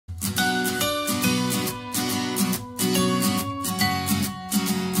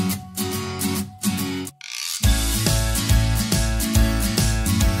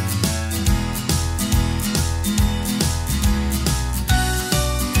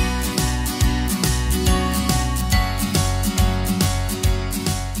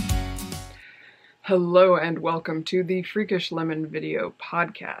Hello and welcome to the Freakish Lemon video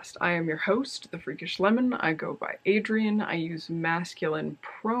podcast. I am your host, the Freakish Lemon. I go by Adrian. I use masculine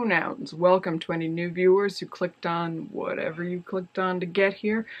pronouns. Welcome to any new viewers who clicked on whatever you clicked on to get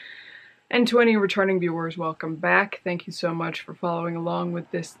here. And to any returning viewers, welcome back. Thank you so much for following along with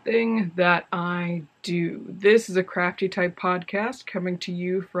this thing that I do. This is a crafty type podcast coming to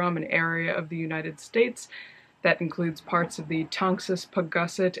you from an area of the United States that includes parts of the Tongass,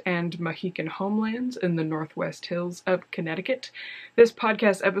 Paugussett, and Mohican homelands in the Northwest Hills of Connecticut. This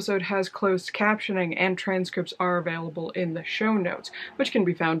podcast episode has closed captioning and transcripts are available in the show notes, which can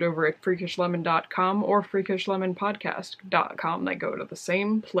be found over at freakishlemon.com or freakishlemonpodcast.com. They go to the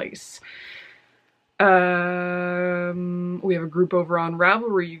same place. We have a group over on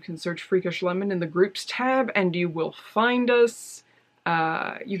Ravelry. You can search Freakish Lemon in the Groups tab and you will find us.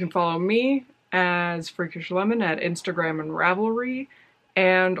 You can follow me as Freakish Lemon at Instagram and Ravelry,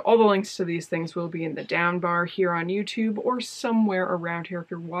 and all the links to these things will be in the down bar here on YouTube or somewhere around here if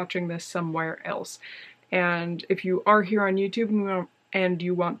you're watching this somewhere else. And if you are here on YouTube and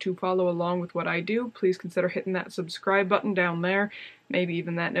you want to follow along with what I do, please consider hitting that subscribe button down there, maybe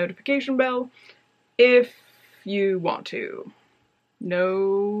even that notification bell, if you want to.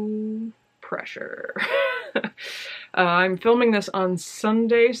 No pressure. I'm filming this on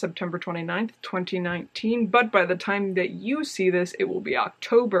Sunday, September 29th, 2019, but by the time that you see this, it will be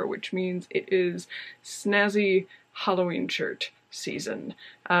October, which means it is snazzy Halloween shirt season,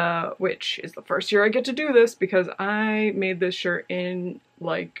 which is the first year I get to do this because I made this shirt in,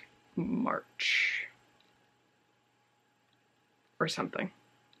 like, March or something.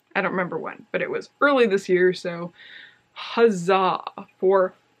 I don't remember when, but it was early this year, so huzzah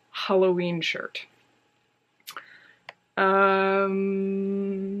for Halloween shirt. So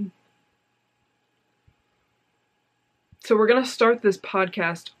we're gonna start this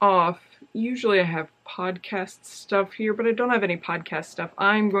podcast off. Usually I have podcast stuff here, but I don't have any podcast stuff.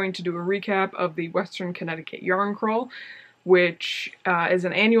 I'm going to do a recap of the Western Connecticut Yarn Crawl, which is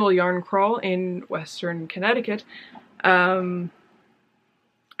an annual yarn crawl in Western Connecticut. And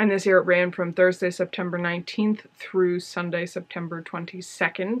this year it ran from Thursday, September 19th through Sunday, September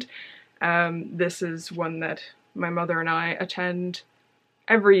 22nd. This is one that my mother and I attend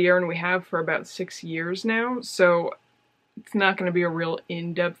every year, and we have for about 6 years now, so it's not going to be a real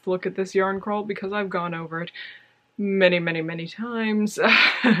in-depth look at this yarn crawl because I've gone over it many, many, many times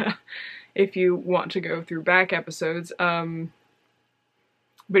if you want to go through back episodes. But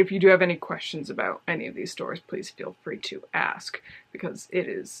if you do have any questions about any of these stores, please feel free to ask, because it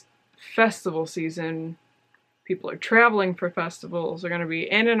is festival season. People are traveling for festivals. They're going to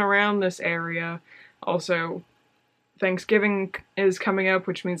be in and around this area. Also, Thanksgiving is coming up,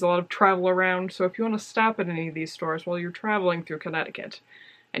 which means a lot of travel around, so if you want to stop at any of these stores while you're traveling through Connecticut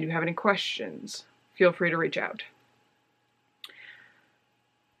and you have any questions, feel free to reach out.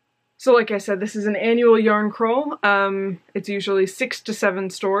 So like I said, this is an annual yarn crawl. It's usually 6 to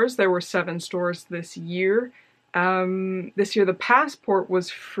 7 stores. There were 7 stores this year. This year the passport was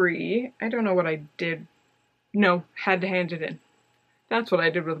free. I don't know what I did. No, had to hand it in. That's what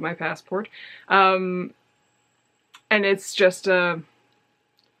I did with my passport. And it's just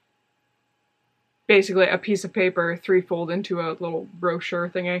basically a piece of paper, 3-fold into a little brochure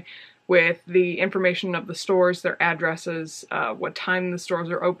thingy with the information of the stores, their addresses, what time the stores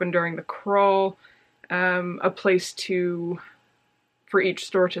are open during the crawl, a place for each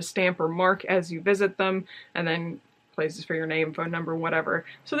store to stamp or mark as you visit them, and then places for your name, phone number, whatever,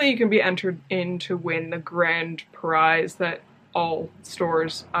 so that you can be entered in to win the grand prize that all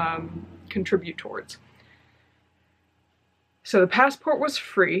stores contribute towards. So the passport was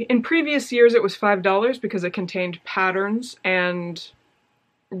free. In previous years it was $5 because it contained patterns and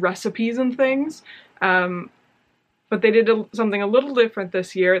recipes and things. But they did something a little different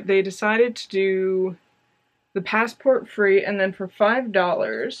this year. They decided to do the passport free, and then for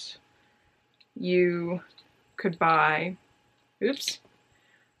 $5 you could buy,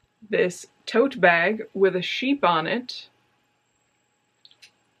 this tote bag with a sheep on it,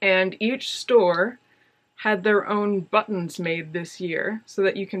 and each store had their own buttons made this year so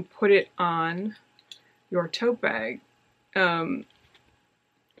that you can put it on your tote bag.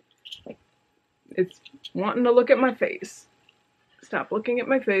 It's wanting to look at my face. Stop looking at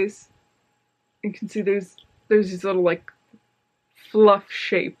my face. You can see there's these little, like, fluff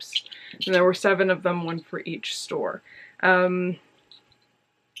shapes, and there were 7 of them, 1 for each store.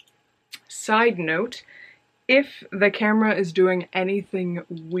 Side note, if the camera is doing anything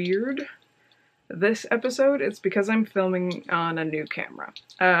weird this episode, it's because I'm filming on a new camera.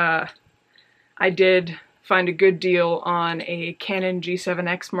 I did find a good deal on a Canon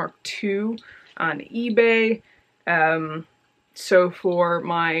G7X Mark II on eBay. So for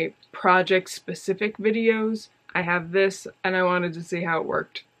my project-specific videos, I have this, and I wanted to see how it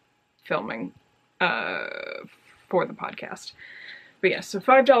worked filming for the podcast. But yeah, so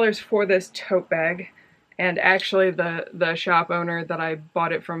 $5 for this tote bag, and actually the shop owner that I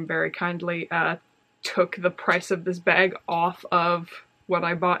bought it from very kindly took the price of this bag off of what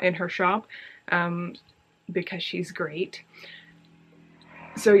I bought in her shop, because she's great.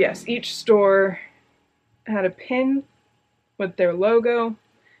 So yes, each store had a pin with their logo,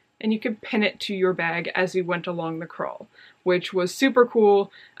 and you could pin it to your bag as you went along the crawl, which was super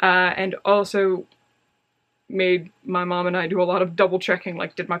cool, and also made my mom and I do a lot of double checking,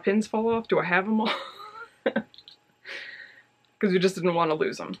 like, did my pins fall off? Do I have them all? Because we just didn't want to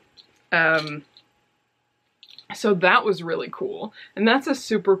lose them. So that was really cool, and that's a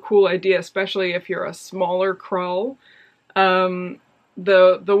super cool idea, especially if you're a smaller crawl.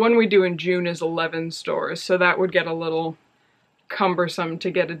 The one we do in June is 11 stores, so that would get a little cumbersome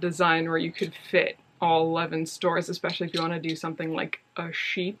to get a design where you could fit all 11 stores, especially if you want to do something like a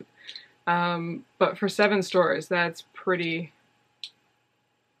sheep. But for 7 stores, that's pretty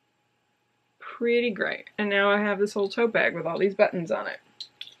great. And now I have this whole tote bag with all these buttons on it.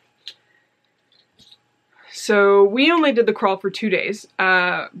 So we only did the crawl for 2 days,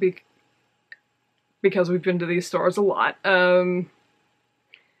 because we've been to these stores a lot. So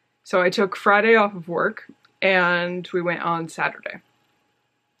I took Friday off of work, and we went on Saturday.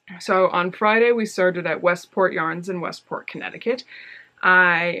 So on Friday, we started at Westport Yarns in Westport, Connecticut.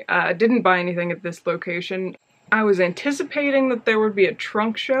 I didn't buy anything at this location. I was anticipating that there would be a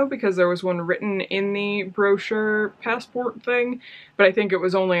trunk show because there was one written in the brochure passport thing, but I think it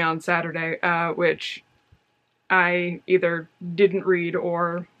was only on Saturday, which I either didn't read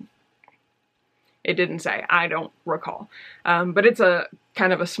or it didn't say. I don't recall. But it's a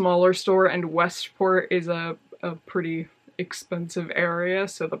kind of a smaller store, and Westport is a pretty expensive area,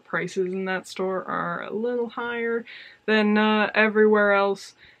 so the prices in that store are a little higher than everywhere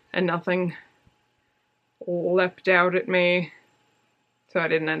else, and nothing leapt out at me, so I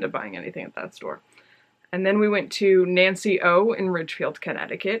didn't end up buying anything at that store. And then we went to Nancy O in Ridgefield,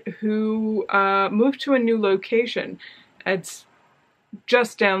 Connecticut, who moved to a new location. It's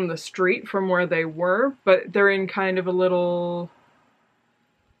just down the street from where they were, but they're in kind of a little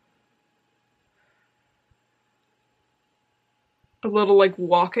like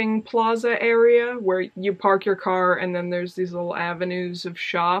walking plaza area where you park your car and then there's these little avenues of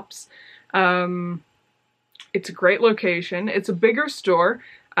shops. It's a great location. It's a bigger store,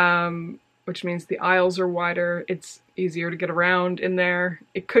 which means the aisles are wider. It's easier to get around in there.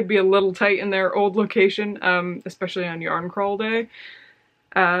 It could be a little tight in their old location, especially on yarn crawl day.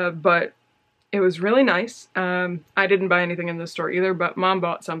 But it was really nice. I didn't buy anything in the store either, but Mom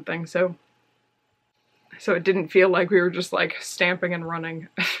bought something, so it didn't feel like we were just like stamping and running.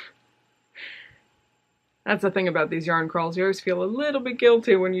 That's the thing about these yarn crawls. You always feel a little bit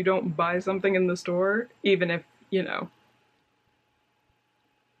guilty when you don't buy something in the store, even if, you know,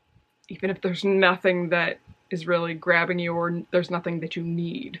 even if there's nothing that is really grabbing you or there's nothing that you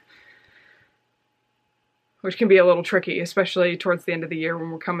need. Which can be a little tricky, especially towards the end of the year when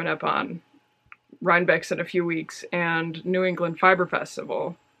we're coming up on Rhinebeck's in a few weeks and New England Fiber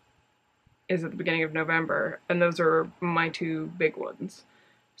Festival is at the beginning of November, and those are my 2 big ones.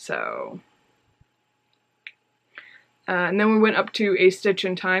 So, and then we went up to A Stitch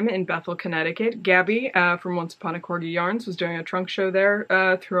in Time in Bethel, Connecticut. Gabby from Once Upon a Corgi Yarns was doing a trunk show there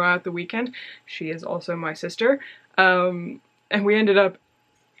throughout the weekend. She is also my sister. And we ended up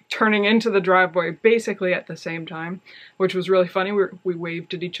turning into the driveway basically at the same time, which was really funny. We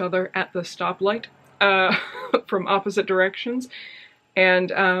waved at each other at the stoplight from opposite directions.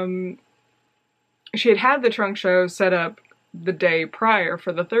 And she had the trunk show set up the day prior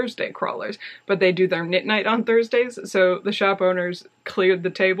for the Thursday crawlers, but they do their knit night on Thursdays, so the shop owners cleared the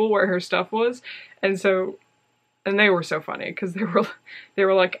table where her stuff was, and they were so funny because they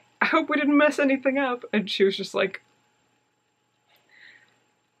were like, I hope we didn't mess anything up, and she was just like,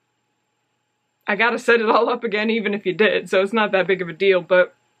 I gotta set it all up again even if you did, so it's not that big of a deal,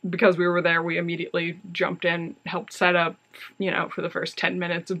 but because we were there, we immediately jumped in, helped set up, you know, for the first 10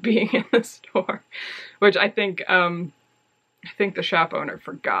 minutes of being in the store, which I think the shop owner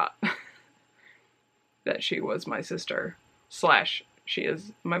forgot that she was my sister / she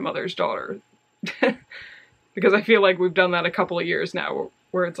is my mother's daughter. Because I feel like we've done that a couple of years now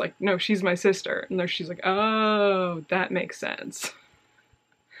where it's like, no, she's my sister. And she's like, oh, that makes sense.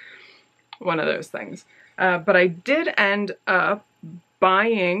 One of those things. But I did end up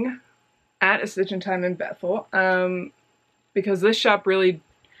buying at A Stitch in Time in Bethel, because this shop really,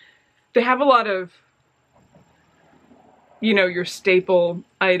 they have a lot of, you know, your staple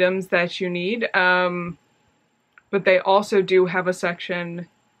items that you need, but they also do have a section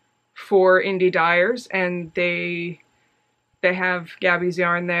for indie dyers, and they have Gabby's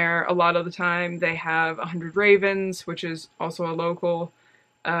Yarn there a lot of the time. They have 100 Ravens, which is also a local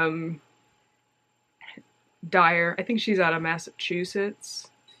dyer. I think she's out of Massachusetts.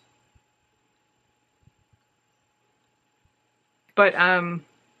 But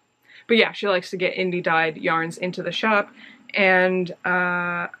yeah, she likes to get indie dyed yarns into the shop, and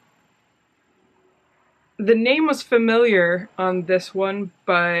the name was familiar on this one,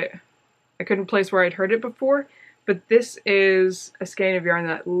 but I couldn't place where I'd heard it before. But this is a skein of yarn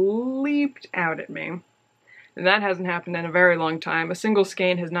that leaped out at me, and that hasn't happened in a very long time. A single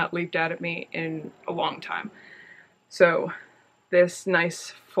skein has not leaped out at me in a long time. So this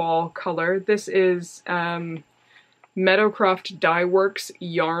nice fall color, this is Meadowcroft Dye Works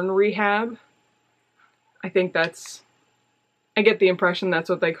Yarn Rehab. I think that's, I get the impression that's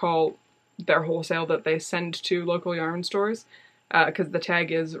what they call their wholesale that they send to local yarn stores, because the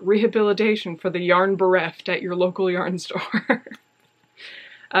tag is rehabilitation for the yarn bereft at your local yarn store.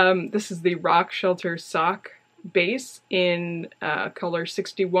 This is the Rock Shelter sock base in color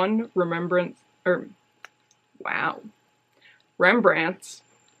 61, Rembrandt's.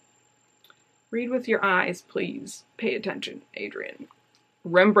 Read with your eyes, please. Pay attention, Adrian.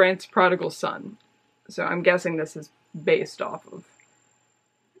 Rembrandt's Prodigal Son. So I'm guessing this is based off of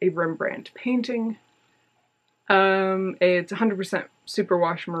a Rembrandt painting. It's 100%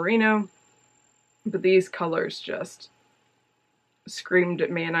 superwash merino, but these colors just screamed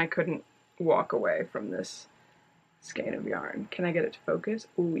at me and I couldn't walk away from this skein of yarn. Can I get it to focus?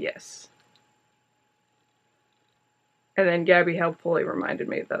 Oh, yes. And then Gabby helpfully reminded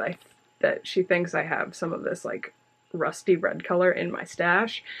me that she thinks I have some of this like rusty red color in my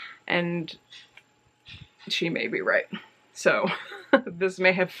stash, and she may be right. So this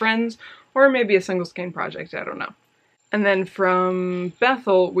may have friends, or maybe a single skein project, I don't know. And then from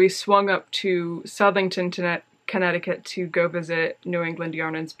Bethel, we swung up to Southington, Connecticut to go visit New England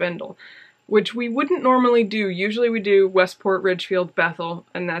Yarn and Spindle, which we wouldn't normally do. Usually we do Westport, Ridgefield, Bethel,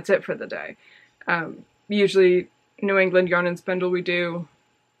 and that's it for the day. Usually New England Yarn and Spindle we do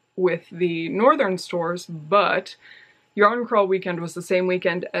with the northern stores, but Yarn Crawl weekend was the same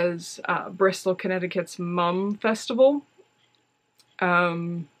weekend as Bristol, Connecticut's Mum Festival.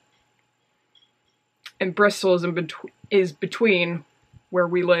 And Bristol is between where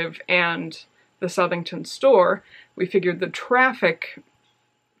we live and the Southington store. We figured the traffic,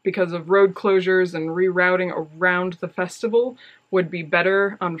 because of road closures and rerouting around the festival, would be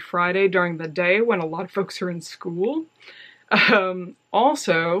better on Friday during the day when a lot of folks are in school.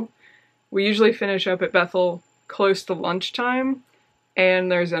 Also, we usually finish up at Bethel close to lunchtime,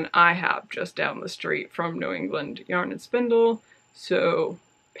 and there's an IHOP just down the street from New England Yarn and Spindle, so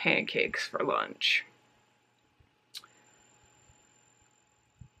pancakes for lunch.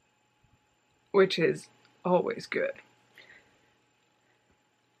 Which is always good.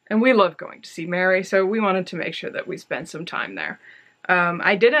 And we love going to see Mary, so we wanted to make sure that we spent some time there.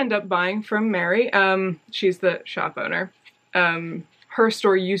 I did end up buying from Mary. She's the shop owner. Her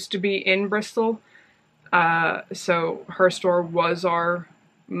store used to be in Bristol, so her store was our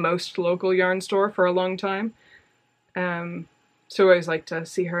most local yarn store for a long time. So I always like to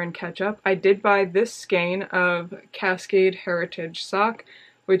see her and catch up. I did buy this skein of Cascade Heritage sock,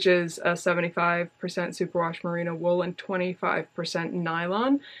 which is a 75% superwash merino wool and 25%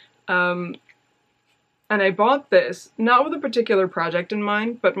 nylon. And I bought this, not with a particular project in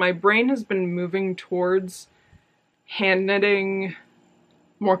mind, but my brain has been moving towards hand knitting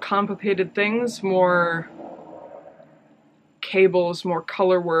more complicated things, more cables, more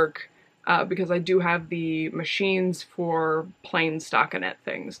color work, because I do have the machines for plain stockinette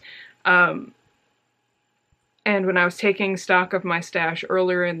things. And when I was taking stock of my stash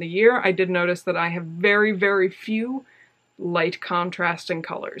earlier in the year, I did notice that I have very, very few light contrasting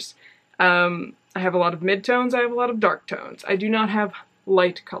colors. I have a lot of midtones, I have a lot of dark tones. I do not have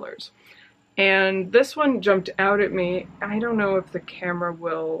light colors. And this one jumped out at me. I don't know if the camera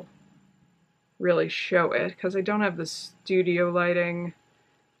will really show it, because I don't have the studio lighting.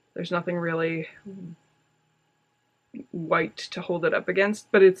 There's nothing really white to hold it up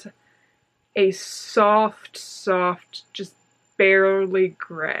against, but it's a soft, just barely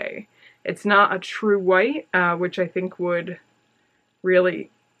gray. It's not a true white, which I think would really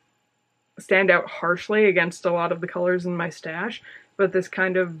stand out harshly against a lot of the colors in my stash, but this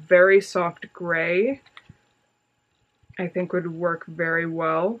kind of very soft gray I think would work very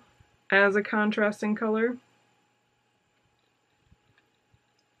well as a contrasting color.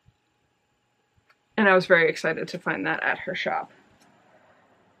 And I was very excited to find that at her shop.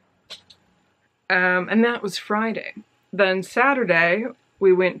 And that was Friday. Then Saturday,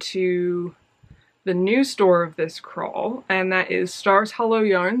 we went to the new store of this crawl, and that is Stars Hollow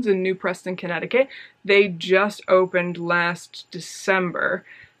Yarns in New Preston, Connecticut. They just opened last December,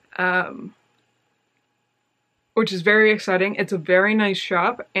 which is very exciting. It's a very nice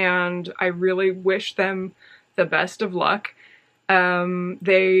shop, and I really wish them the best of luck.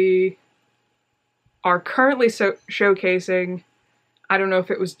 They are currently showcasing, I don't know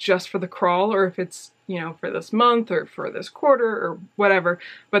if it was just for the crawl or if it's, you know, for this month or for this quarter or whatever,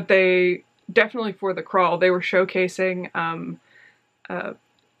 but they definitely for the crawl, they were showcasing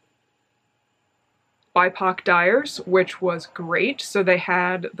BIPOC dyers, which was great. So they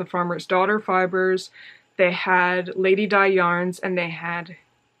had the Farmer's Daughter fibers, they had Lady Dye yarns, and they had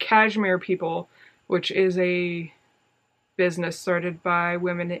Cashmere People, which is a business started by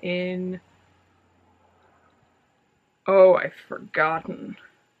women in... Oh, I've forgotten.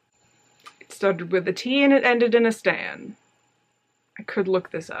 It started with a T and it ended in a stan. I could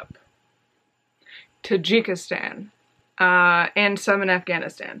look this up. Tajikistan, and some in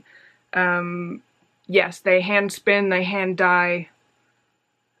Afghanistan. Yes, they hand spin, they hand dye,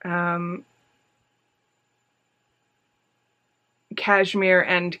 cashmere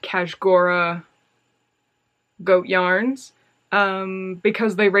and Kashgora goat yarns,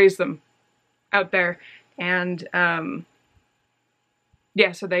 because they raise them out there. And,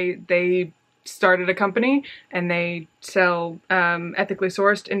 yeah, so they started a company and they sell ethically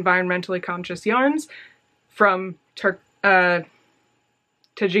sourced, environmentally conscious yarns from Tajikistan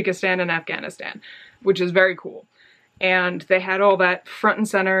and Afghanistan, which is very cool. And they had all that front and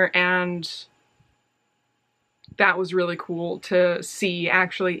center, and that was really cool to see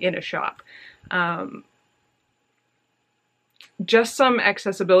actually in a shop. Just some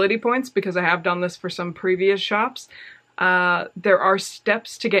accessibility points, because I have done this for some previous shops. There are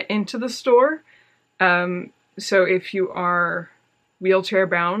steps to get into the store. So if you are wheelchair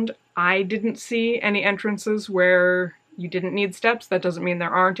bound, I didn't see any entrances where you didn't need steps. That doesn't mean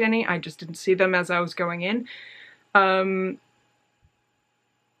there aren't any. I just didn't see them as I was going in.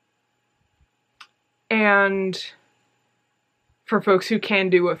 And for folks who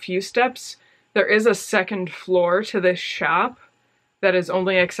can do a few steps, there is a second floor to this shop that is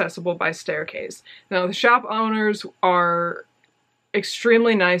only accessible by staircase. Now, the shop owners are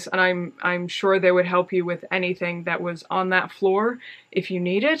extremely nice, and I'm sure they would help you with anything that was on that floor if you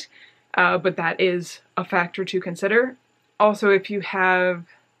need it, but that is a factor to consider. Also, if you have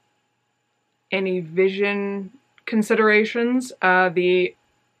any vision considerations, the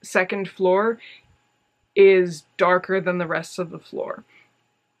second floor is darker than the rest of the floor.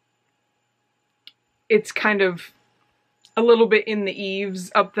 It's kind of a little bit in the eaves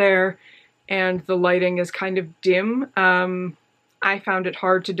up there, and the lighting is kind of dim. I found it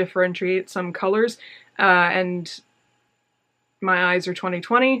hard to differentiate some colors, and my eyes are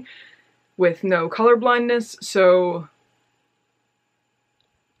 20/20 with no color blindness, so,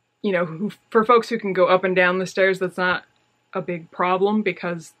 you know, for folks who can go up and down the stairs, that's not a big problem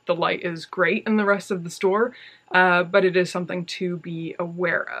because the light is great in the rest of the store, but it is something to be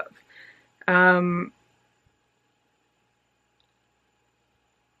aware of.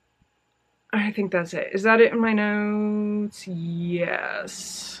 I think that's it. Is that it in my notes?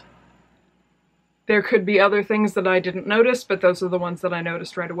 Yes. There could be other things that I didn't notice, but those are the ones that I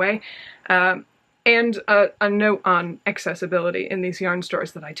noticed right away. And a note on accessibility in these yarn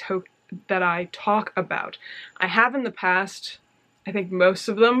stores that I talk about. I have in the past, I think most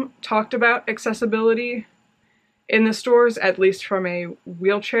of them talked about accessibility in the stores, at least from a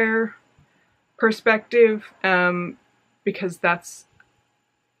wheelchair perspective, because that's,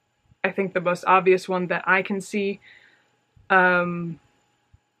 I think, the most obvious one that I can see,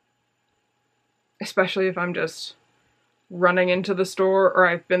 especially if I'm just running into the store or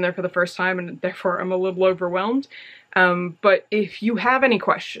I've been there for the first time and therefore I'm a little overwhelmed. But if you have any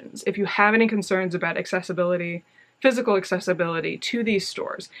questions, if you have any concerns about accessibility, physical accessibility to these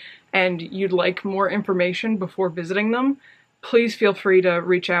stores, and you'd like more information before visiting them, please feel free to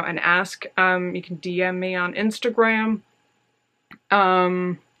reach out and ask. You can DM me on Instagram.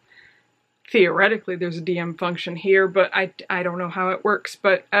 Theoretically, there's a DM function here, but I don't know how it works.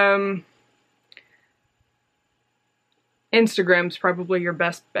 But Instagram's probably your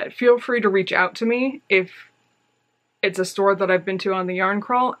best bet. Feel free to reach out to me if it's a store that I've been to on the yarn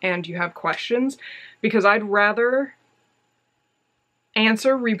crawl and you have questions, because I'd rather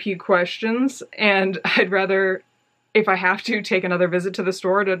answer repeat questions, and I'd rather, if I have to, take another visit to the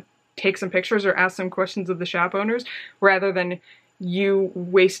store to take some pictures or ask some questions of the shop owners, rather than you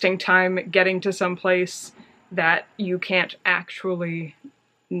wasting time getting to some place that you can't actually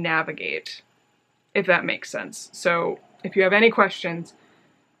navigate, if that makes sense. So if you have any questions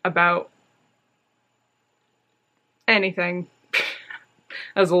about anything,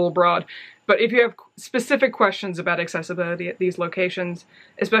 that's a little broad, but if you have specific questions about accessibility at these locations,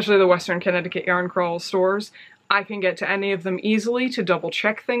 especially the Western Connecticut Yarn Crawl stores, I can get to any of them easily to double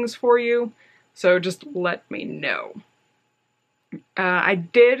check things for you, so just let me know. I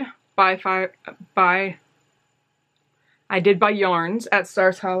did buy yarns at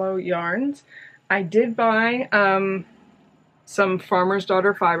Stars Hollow Yarns. I did buy some Farmer's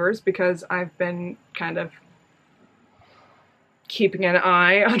Daughter fibers because I've been kind of keeping an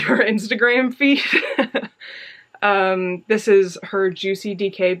eye on her Instagram feed. This is her Juicy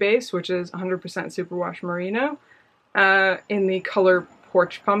DK base, which is 100% superwash merino, in the color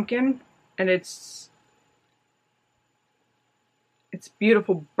Porch Pumpkin, and it's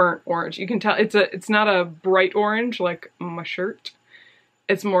beautiful burnt orange. You can tell it's not a bright orange like my shirt.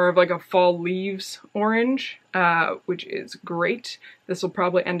 It's more of like a fall leaves orange, which is great. This will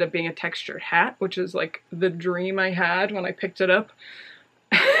probably end up being a textured hat, which is like the dream I had when I picked it up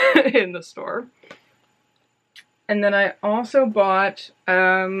in the store. And then I also bought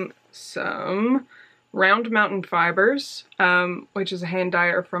some Round Mountain Fibers, which is a hand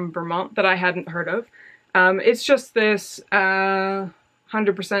dyer from Vermont that I hadn't heard of. It's just this 100%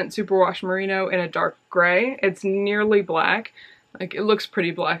 superwash merino in a dark gray. It's nearly black. Like, it looks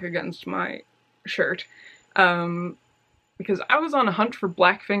pretty black against my shirt. Because I was on a hunt for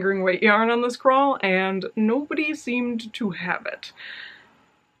black fingering weight yarn on this crawl, and nobody seemed to have it.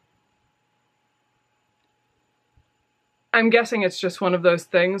 I'm guessing it's just one of those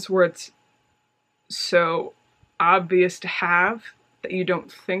things where it's so obvious to have that you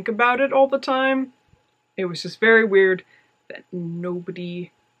don't think about it all the time. It was just very weird that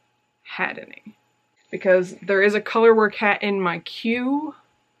nobody had any. Because there is a colorwork hat in my queue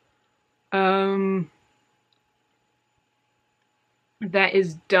that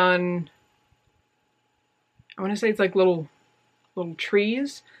is done, I want to say it's like little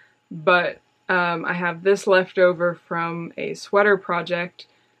trees, but I have this left over from a sweater project.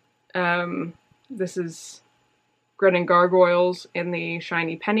 This is Grin Gargoyles in the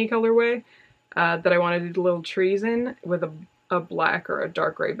Shiny Penny colorway that I wanted to do little trees in with a black or a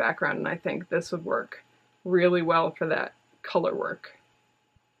dark gray background, and I think this would work really well for that color work.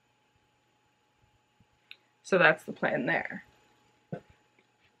 So that's the plan there.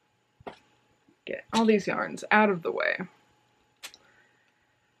 Get all these yarns out of the way.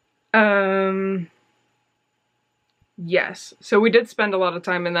 Yes, so we did spend a lot of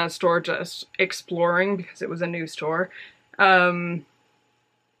time in that store just exploring because it was a new store,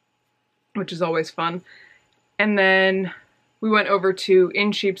 which is always fun. And then we went over to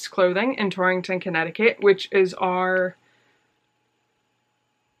In Sheep's Clothing in Torrington, Connecticut, which is our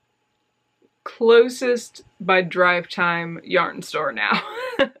closest by drive time yarn store now.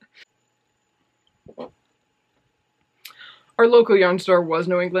 Our local yarn store was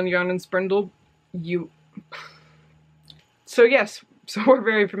New England Yarn and Sprindle. So yes, so we're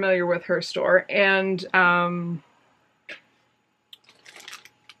very familiar with her store, and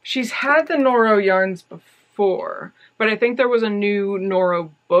she's had the Noro yarns before, but I think there was a new Noro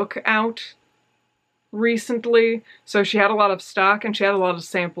book out recently, so she had a lot of stock and she had a lot of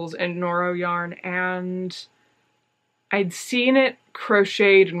samples in Noro yarn, and I'd seen it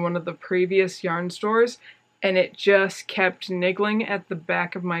crocheted in one of the previous yarn stores, and it just kept niggling at the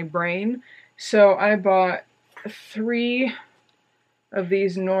back of my brain. So I bought 3 of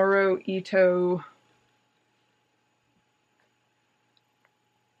these Noro Ito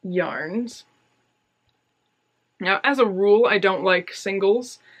yarns. Now, as a rule, I don't like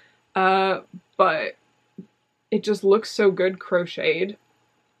singles, but it just looks so good crocheted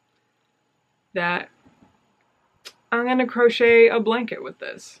that I'm gonna crochet a blanket with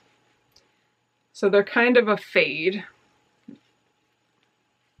this. So they're kind of a fade. Let's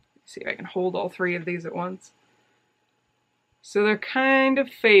see if I can hold all 3 of these at once. So they're kind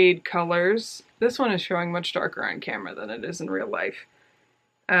of fade colors. This one is showing much darker on camera than it is in real life.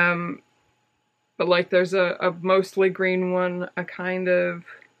 But like there's a mostly green one, a kind of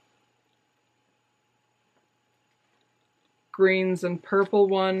greens and purple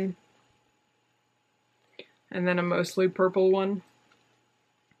one, and then a mostly purple one.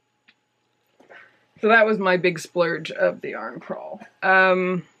 So that was my big splurge of the yarn crawl.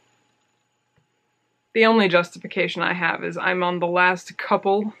 The only justification I have is I'm on the last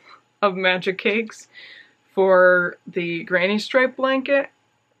couple of magic cakes for the granny stripe blanket,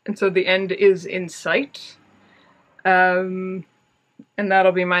 and so the end is in sight. And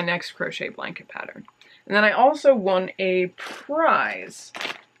that'll be my next crochet blanket pattern. And then I also won a prize,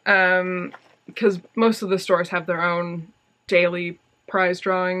 because most of the stores have their own daily prize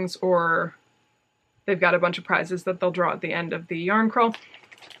drawings, or they've got a bunch of prizes that they'll draw at the end of the yarn crawl.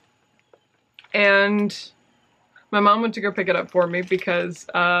 And my mom went to go pick it up for me because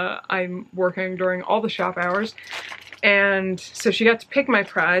I'm working during all the shop hours. And so she got to pick my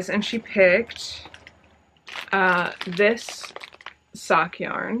prize, and she picked this sock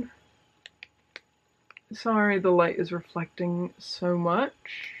yarn. Sorry, the light is reflecting so much.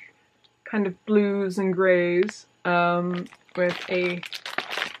 Kind of blues and grays, with a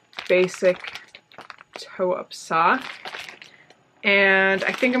basic toe-up sock. And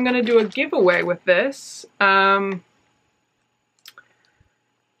I think I'm gonna do a giveaway with this, kind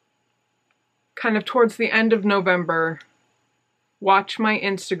of towards the end of November. Watch my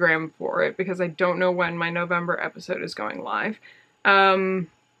Instagram for it, because I don't know when my November episode is going live. Because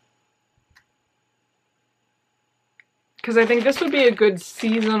I think this would be a good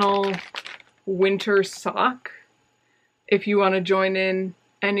seasonal winter sock if you want to join in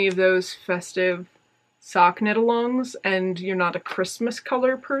any of those festive sock knit-alongs and you're not a Christmas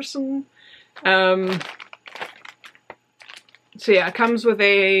color person. So yeah, it comes with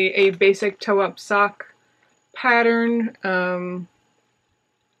a basic toe-up sock pattern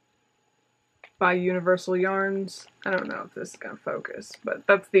by Universal Yarns. I don't know if this is gonna focus, but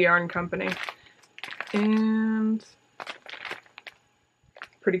that's the yarn company. And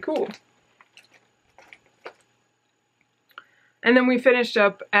pretty cool. And then we finished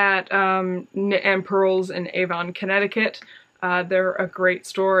up at Knit and Pearls in Avon, Connecticut. They're a great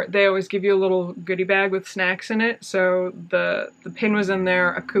store. They always give you a little goodie bag with snacks in it. So the pin was in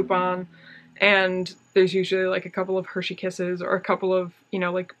there, a coupon, and there's usually like a couple of Hershey Kisses or a couple of, you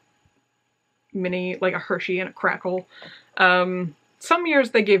know, like mini, like a Hershey and a Crackle. Some years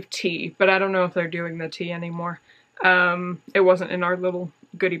they give tea, but I don't know if they're doing the tea anymore. It wasn't in our little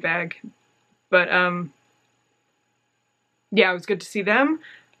goodie bag, but yeah, it was good to see them.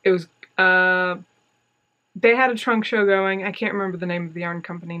 It was, they had a trunk show going. I can't remember the name of the yarn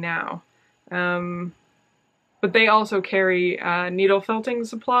company now. But they also carry needle felting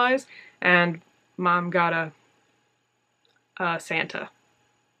supplies, and Mom got a Santa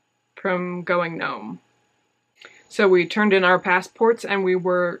from Going Gnome. So we turned in our passports and we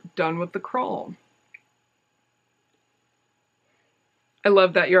were done with the crawl. I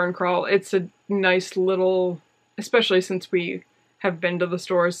love that yarn crawl. It's a nice little, especially since we have been to the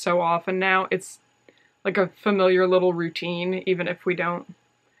stores so often now, it's like a familiar little routine, even if we don't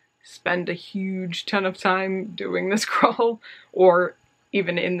spend a huge ton of time doing this crawl, or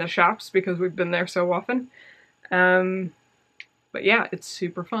even in the shops because we've been there so often. But yeah, it's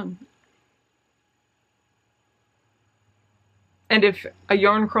super fun. And if a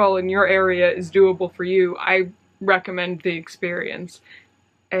yarn crawl in your area is doable for you, I recommend the experience.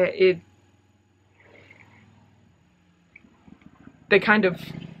 It's kind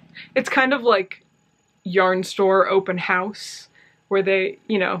of like yarn store open house, where they,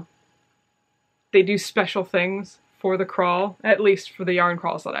 you know, they do special things for the crawl, at least for the yarn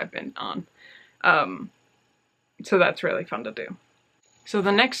crawls that I've been on. So that's really fun to do. So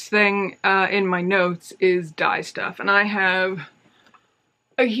the next thing in my notes is dye stuff, and I have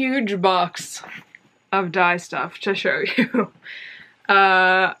a huge box of dye stuff to show you.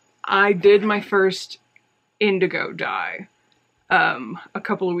 I did my first indigo dye a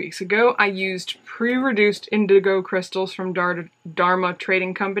couple of weeks ago. I used pre-reduced indigo crystals from Dharma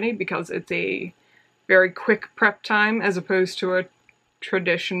Trading Company because it's a very quick prep time as opposed to a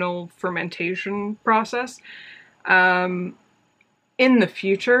traditional fermentation process. In the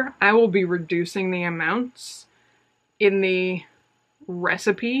future, I will be reducing the amounts in the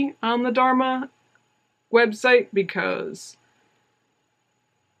recipe on the Dharma website, because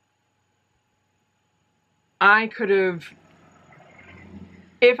I could have,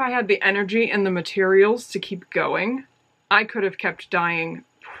 if I had the energy and the materials to keep going, I could have kept dyeing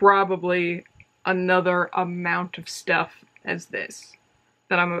probably another amount of stuff as this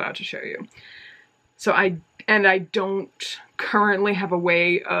that I'm about to show you. So I don't currently have a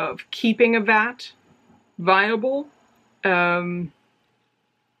way of keeping a vat viable.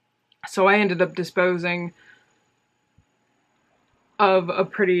 So I ended up disposing of a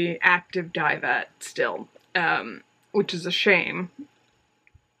pretty active dye vat still, which is a shame.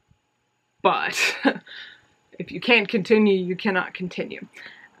 But if you can't continue, you cannot continue.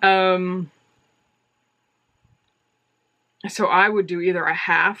 So I would do either a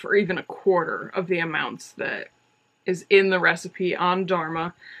half or even a quarter of the amounts that is in the recipe on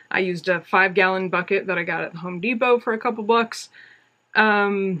Dharma. I used a 5-gallon bucket that I got at Home Depot for a couple bucks.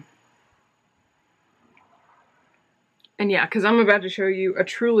 And yeah, because I'm about to show you a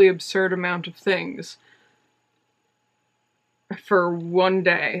truly absurd amount of things for one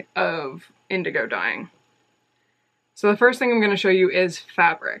day of indigo dyeing. So the first thing I'm going to show you is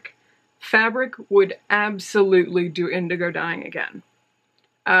fabric. Fabric would absolutely do indigo dyeing again.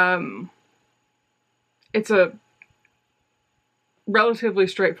 It's a relatively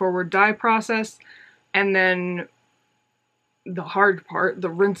straightforward dye process, and then the hard part, the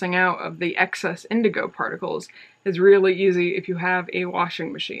rinsing out of the excess indigo particles, is really easy if you have a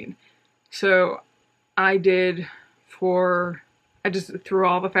washing machine. So I just threw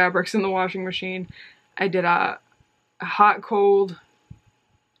all the fabrics in the washing machine. I did a hot cold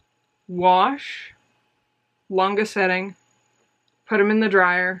wash, longest setting, put them in the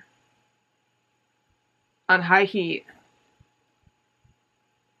dryer on high heat,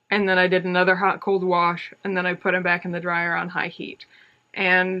 and then I did another hot cold wash, and then I put them back in the dryer on high heat.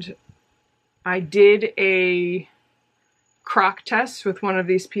 And I did a crock test with one of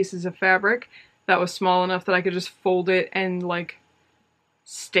these pieces of fabric that was small enough that I could just fold it and like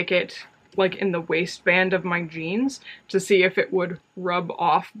stick it like in the waistband of my jeans to see if it would rub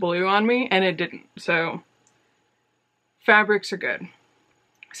off blue on me, and it didn't. So fabrics are good.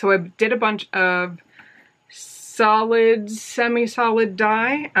 So I did a bunch of solid, semi-solid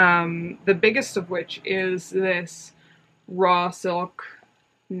dye, the biggest of which is this raw silk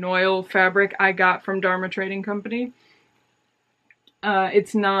Noil fabric I got from Dharma Trading Company.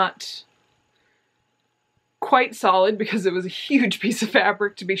 It's not quite solid because it was a huge piece of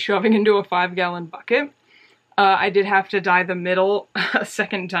fabric to be shoving into a 5-gallon bucket. I did have to dye the middle a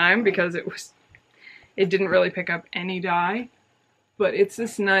second time because it didn't really pick up any dye, but it's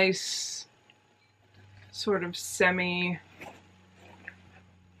this nice sort of semi-solid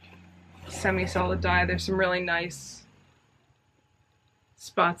dye. There's some really nice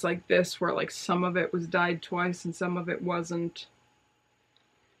spots like this where like some of it was dyed twice and some of it wasn't.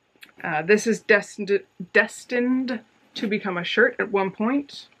 This is destined to become a shirt at one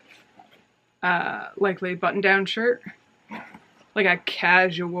point, likely a button-down shirt, like a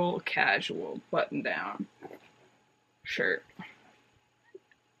casual button-down shirt,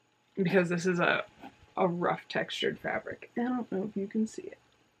 because this is a rough textured fabric. I don't know if you can see it.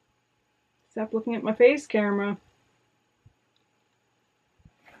 Stop looking at my face, camera.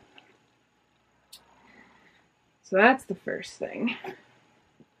 So that's the first thing.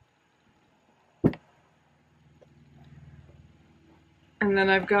 And then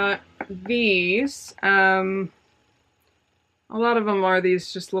I've got these. A lot of them are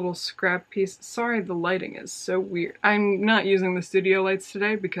these just little scrap pieces. Sorry, the lighting is so weird. I'm not using the studio lights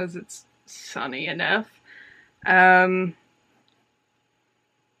today because it's sunny enough. But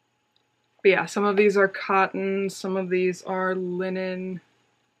yeah, some of these are cotton, some of these are linen.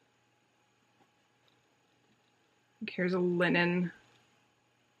 Here's a linen.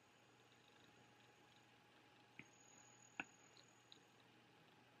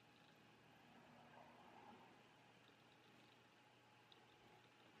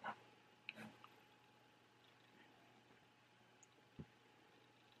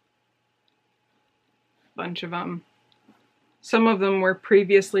 Bunch of them. Some of them were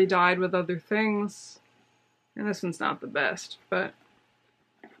previously dyed with other things, and this one's not the best, but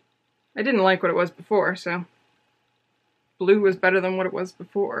I didn't like what it was before, so blue was better than what it was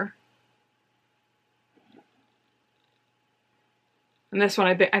before. And this one,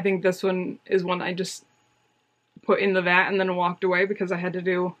 I think this one is one I just put in the vat and then walked away because I had to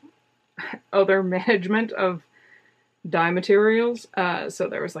do other management of dye materials, so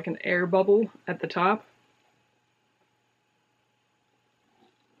there was like an air bubble at the top.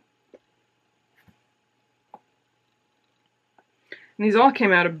 And these all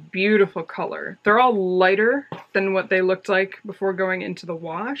came out a beautiful color. They're all lighter than what they looked like before going into the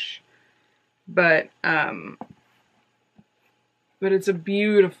wash, but it's a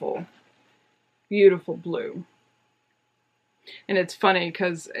beautiful, beautiful blue. And it's funny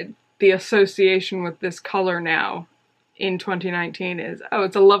because the association with this color now in 2019 is, oh,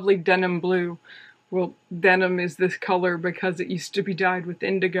 it's a lovely denim blue. Well, denim is this color because it used to be dyed with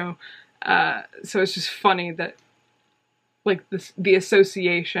indigo. So it's just funny that like the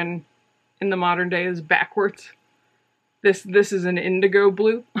association in the modern day is backwards. This is an indigo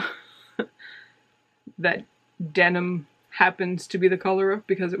blue that denim happens to be the color of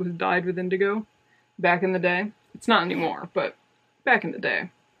because it was dyed with indigo back in the day. It's not anymore, but back in the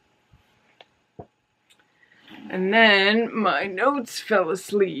day. And then my notes fell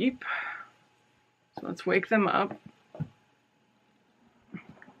asleep, so let's wake them up.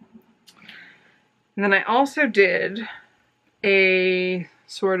 And then I also did a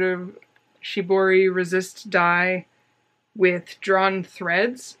sort of shibori resist dye with drawn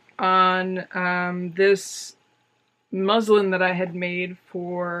threads on this muslin that I had made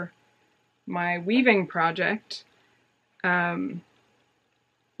for my weaving project. I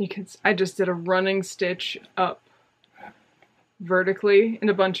just did a running stitch up vertically in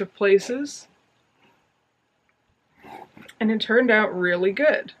a bunch of places, and it turned out really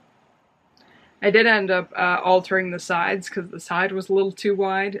good. I did end up altering the sides because the side was a little too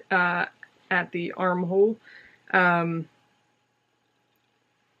wide at the armhole.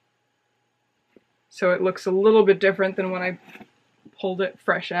 So it looks a little bit different than when I pulled it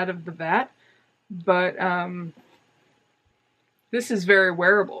fresh out of the vat. But this is very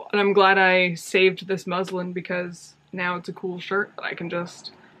wearable. And I'm glad I saved this muslin because now it's a cool shirt that I can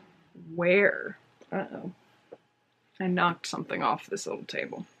just wear. Uh-oh. I knocked something off this little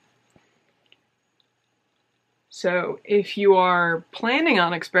table. So if you are planning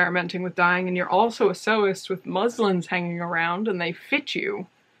on experimenting with dyeing and you're also a sewist with muslins hanging around and they fit you,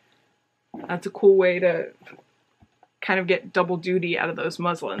 that's a cool way to kind of get double duty out of those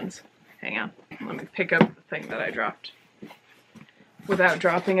muslins. Hang on, let me pick up the thing that I dropped without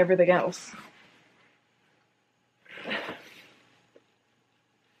dropping everything else.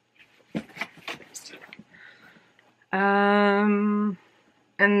 And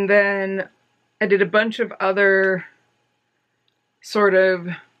then I did a bunch of other sort of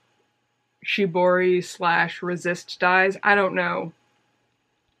shibori / resist dyes. I don't know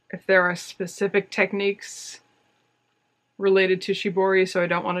if there are specific techniques related to shibori, so I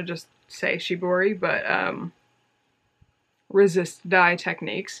don't want to just say shibori, but resist dye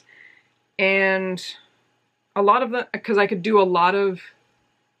techniques. And a lot of them, because I could do a lot of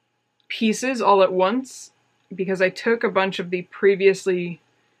pieces all at once, because I took a bunch of the previously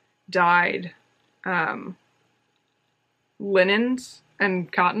dyed linens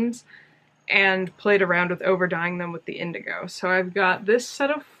and cottons and played around with over dyeing them with the indigo. So I've got this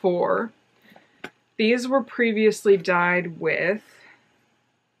set of 4. These were previously dyed with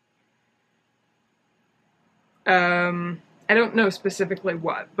I don't know specifically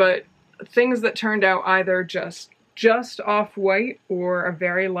what, but things that turned out either just off-white or a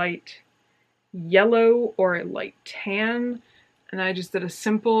very light yellow or a light tan. And I just did a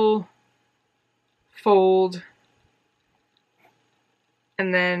simple fold,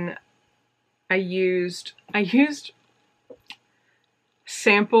 and then I used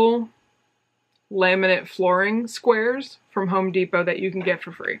sample laminate flooring squares from Home Depot that you can get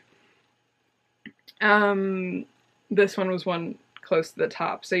for free. This one was one close to the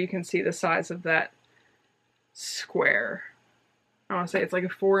top, so you can see the size of that square. I want to say it's like a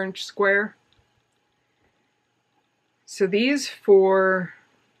 4-inch square. So these 4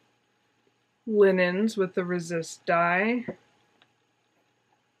 linens with the resist dye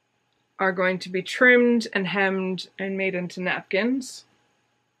are going to be trimmed and hemmed and made into napkins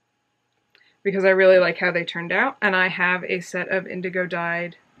because I really like how they turned out. And I have a set of indigo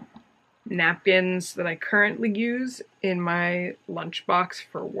dyed napkins that I currently use in my lunchbox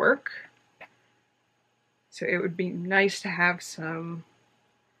for work. So it would be nice to have some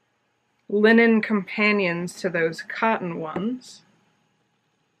linen companions to those cotton ones.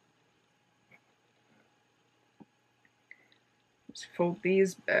 Let's fold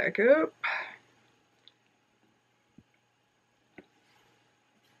these back up.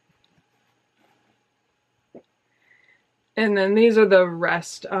 And then these are the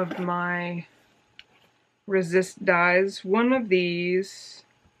rest of my resist dyes. One of these,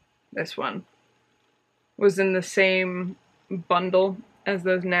 this one, was in the same bundle as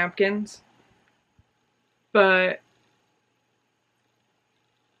those napkins, but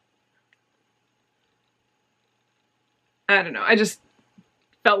I don't know, I just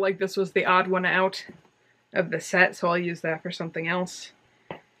felt like this was the odd one out of the set, so I'll use that for something else.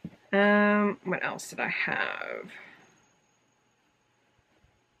 What else did I have?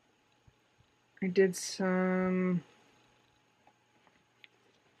 I did some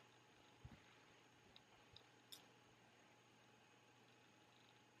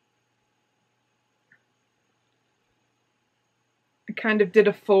I kind of did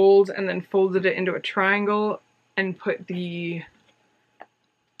a fold and then folded it into a triangle and put the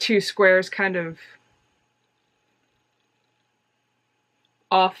 2 squares kind of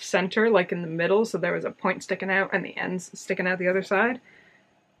off center, like in the middle, so there was a point sticking out and the ends sticking out the other side.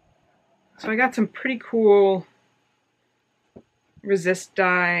 So I got some pretty cool resist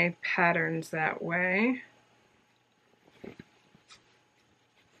dye patterns that way.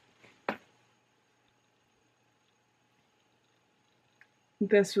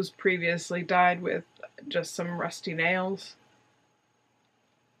 This was previously dyed with just some rusty nails.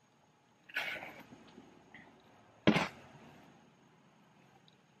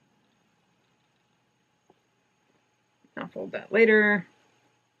 hold that later.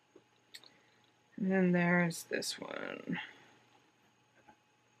 And then there's this one.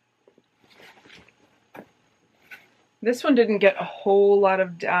 This one didn't get a whole lot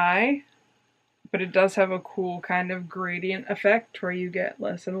of dye, but it does have a cool kind of gradient effect where you get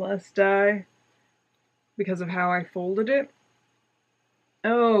less and less dye because of how I folded it.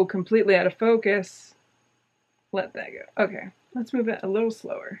 Oh, completely out of focus. Let that go. Okay, let's move it a little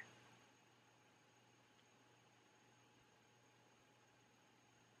slower.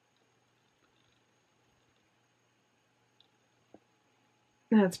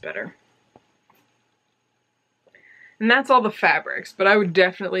 That's better. And that's all the fabrics, but I would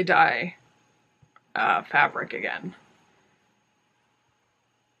definitely dye fabric again.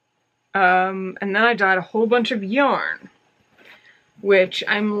 And then I dyed a whole bunch of yarn, which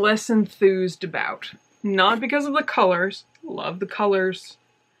I'm less enthused about. Not because of the colors, love the colors,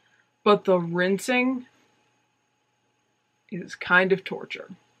 but the rinsing is kind of torture.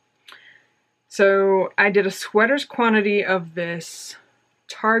 So I did a sweater's quantity of this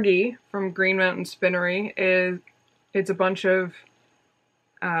Targhee from Green Mountain Spinnery. It's a bunch of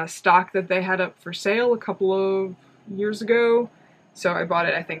stock that they had up for sale a couple of years ago. So I bought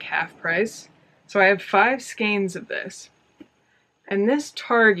it, I think, half price. So I have 5 skeins of this. And this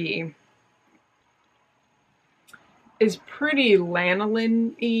Targhee is pretty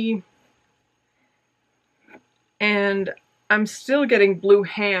lanolin-y. And I'm still getting blue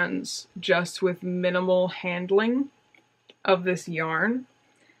hands just with minimal handling of this yarn.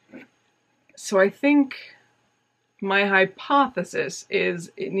 So I think my hypothesis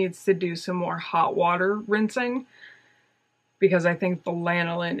is it needs to do some more hot water rinsing because I think the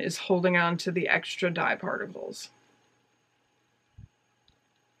lanolin is holding on to the extra dye particles.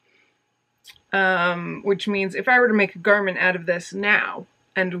 Which means if I were to make a garment out of this now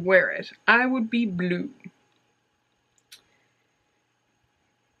and wear it, I would be blue.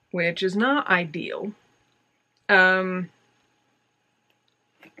 Which is not ideal. Let's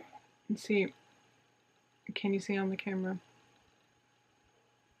see. Can you see on the camera?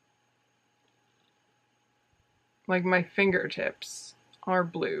 Like my fingertips are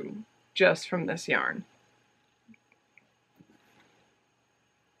blue just from this yarn.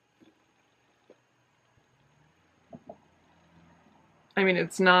 I mean,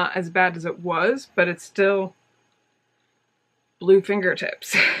 it's not as bad as it was, but it's still blue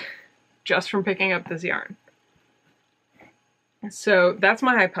fingertips just from picking up this yarn. So that's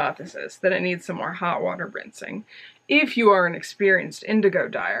my hypothesis, that it needs some more hot water rinsing. If you are an experienced indigo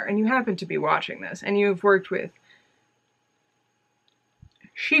dyer and you happen to be watching this and you've worked with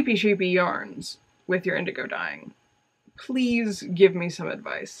sheepy yarns with your indigo dyeing, please give me some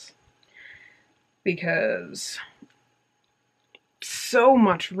advice. Because so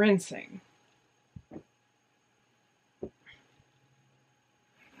much rinsing.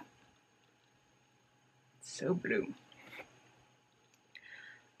 So blue.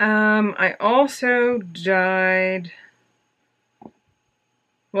 I also dyed,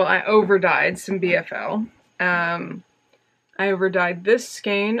 well, I overdyed some BFL. I overdyed this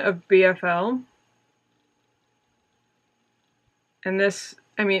skein of BFL. And this,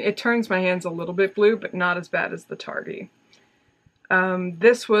 I mean, it turns my hands a little bit blue, but not as bad as the Targhee.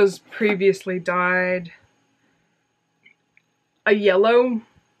 This was previously dyed a yellow,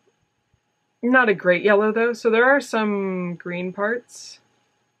 not a great yellow though, so there are some green parts.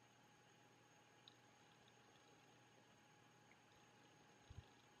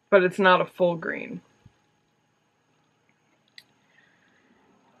 But it's not a full green.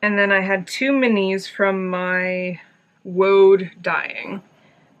 And then I had 2 minis from my woad dyeing.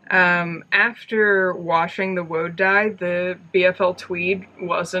 After washing the woad dye, the BFL tweed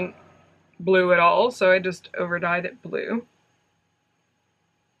wasn't blue at all, so I just overdyed it blue.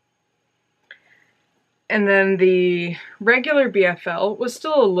 And then the regular BFL was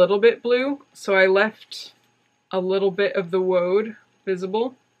still a little bit blue, so I left a little bit of the woad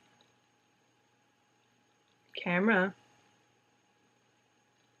visible. Camera.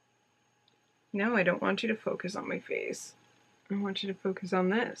 No, I don't want you to focus on my face. I want you to focus on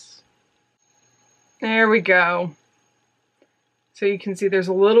this. There we go. So you can see there's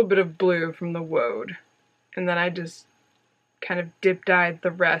a little bit of blue from the woad. And then I just kind of dip dyed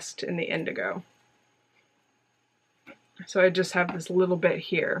the rest in the indigo. So I just have this little bit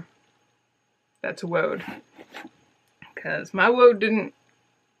here. That's woad. Because my woad didn't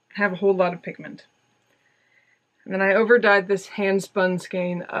have a whole lot of pigment. And then I overdyed this hand spun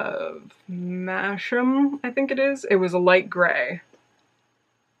skein of Masham, I think it is. It was a light gray.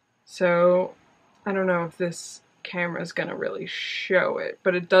 So I don't know if this camera is gonna really show it,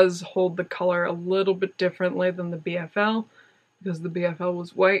 but it does hold the color a little bit differently than the BFL. because the BFL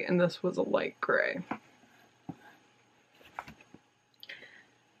was white and this was a light gray.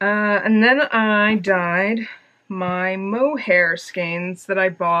 And then I dyed my mohair skeins that I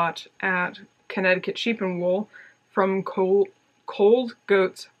bought at Connecticut Sheep and Wool from Cold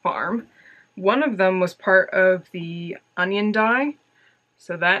Goats Farm. One of them was part of the onion dye,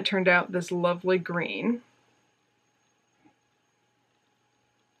 so that turned out this lovely green.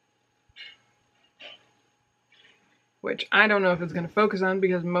 Which I don't know if it's going to focus on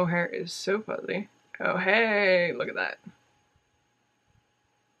because mohair is so fuzzy. Oh hey, look at that.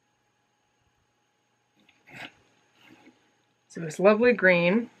 So this lovely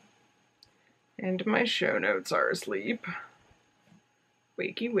green, and my show notes are asleep.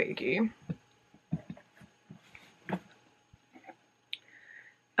 Wakey wakey.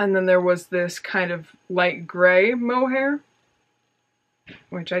 And then there was this kind of light gray mohair,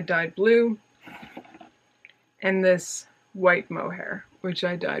 which I dyed blue, and this white mohair, which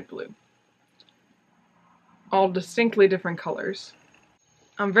I dyed blue. All distinctly different colors.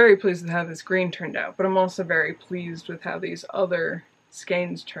 I'm very pleased with how this green turned out, but I'm also very pleased with how these other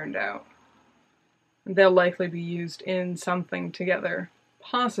skeins turned out. They'll likely be used in something together,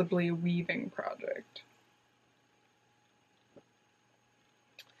 possibly a weaving project.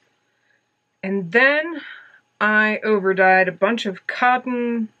 And then I overdyed a bunch of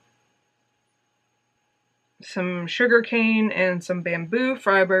cotton, some sugarcane, and some bamboo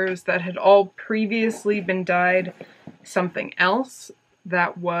fibers that had all previously been dyed something else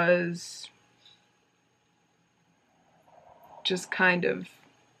that was just kind of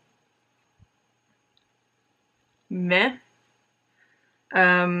meh.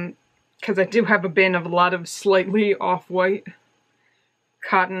 Because I do have a bin of a lot of slightly off-white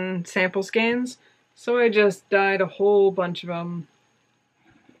cotton sample skeins, so I just dyed a whole bunch of them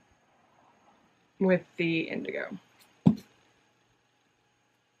with the indigo.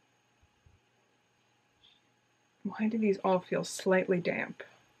 Why do these all feel slightly damp?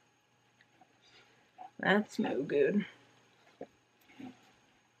 That's no good.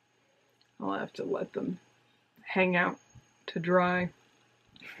 I'll have to let them hang out to dry.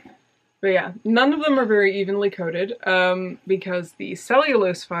 But yeah, none of them are very evenly coated because the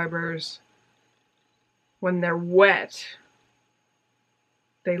cellulose fibers, when they're wet,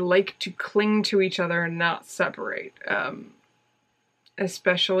 they like to cling to each other and not separate,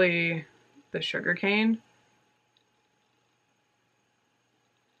 especially the sugarcane.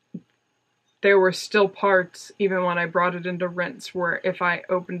 There were still parts, even when I brought it into rinse, where if I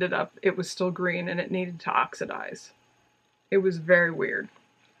opened it up, it was still green and it needed to oxidize. It was very weird.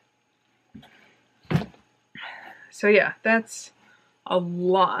 So yeah, that's a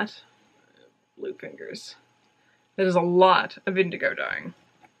lot. Blue fingers. That is a lot of indigo dyeing.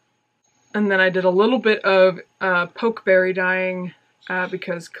 And then I did a little bit of pokeberry dyeing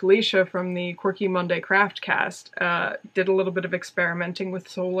because Kalisha from the Quirky Monday Craft Cast did a little bit of experimenting with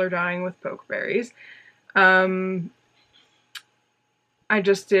solar dyeing with pokeberries. I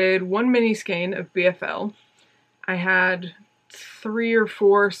just did one mini skein of BFL. I had 3 or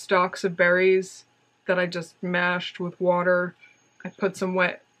 4 stalks of berries that I just mashed with water. I put some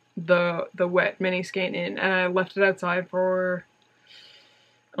the wet mini skein in, and I left it outside for,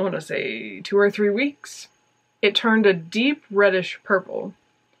 I want to say, 2 or 3 weeks. It turned a deep reddish purple,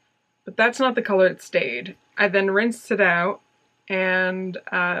 but that's not the color it stayed. I then rinsed it out and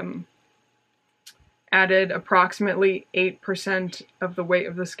added approximately 8% of the weight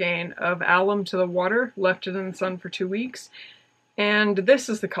of the skein of alum to the water, left it in the sun for 2 weeks, and this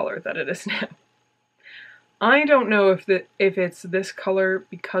is the color that it is now. I don't know if it's this color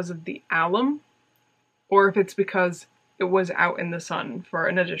because of the alum, or if it's because it was out in the sun for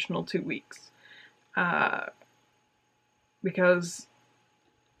an additional 2 weeks. Because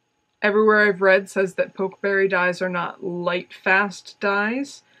everywhere I've read says that pokeberry dyes are not light, fast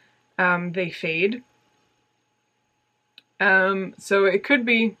dyes. They fade. So it could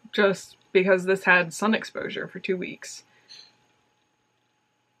be just because this had sun exposure for 2 weeks.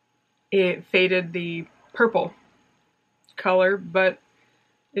 It faded the purple color, but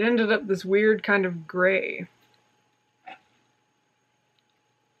it ended up this weird kind of gray.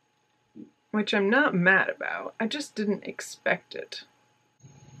 Which I'm not mad about. I just didn't expect it.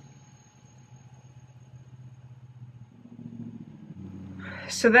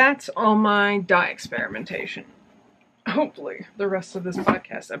 So that's all my dye experimentation. Hopefully the rest of this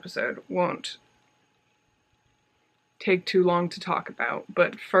podcast episode won't take too long to talk about,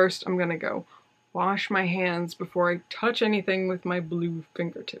 but first I'm gonna go wash my hands before I touch anything with my blue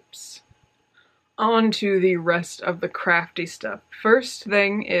fingertips. On to the rest of the crafty stuff. First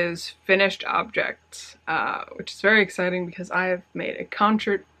thing is finished objects, which is very exciting because I have made a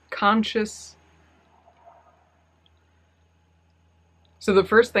conscious. So the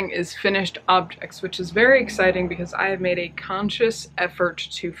first thing is finished objects, which is very exciting because I have made a conscious effort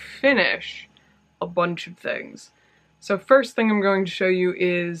to finish a bunch of things. So first thing I'm going to show you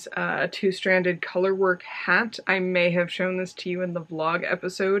is a two-stranded colorwork hat. I may have shown this to you in the vlog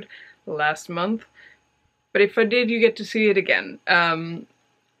episode last month, but if I did, you get to see it again.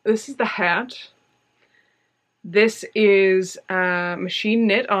 This is the hat. This is machine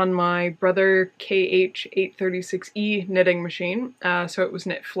knit on my Brother KH836E knitting machine. So it was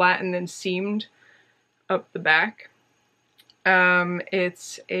knit flat and then seamed up the back.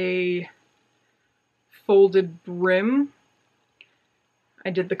 It's a folded brim. I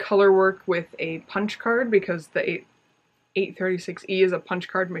did the color work with a punch card because the 836E is a punch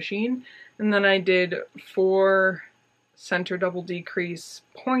card machine. And then I did 4 center double decrease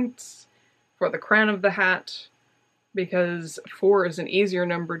points for the crown of the hat, because 4 is an easier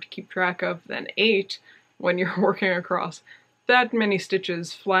number to keep track of than 8 when you're working across that many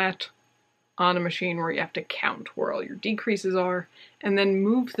stitches flat on a machine where you have to count where all your decreases are and then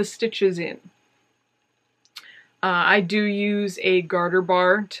move the stitches in. I do use a garter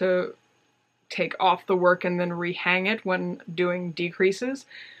bar to take off the work and then rehang it when doing decreases,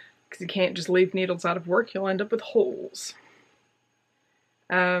 because you can't just leave needles out of work, you'll end up with holes.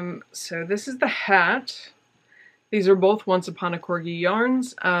 So this is the hat. These are both Once Upon a Corgi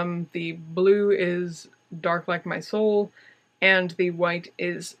yarns. The blue is Dark Like My Soul, and the white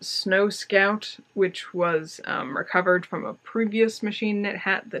is Snow Scout, which was recovered from a previous machine knit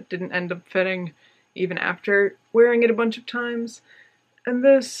hat that didn't end up fitting even after wearing it a bunch of times. And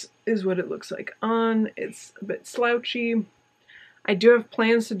this is what it looks like on. It's a bit slouchy. I do have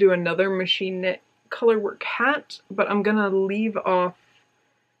plans to do another machine knit colorwork hat, but I'm gonna leave off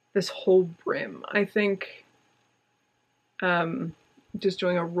this whole brim. I think just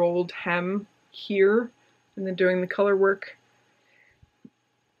doing a rolled hem here and then doing the color work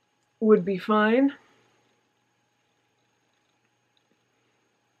would be fine.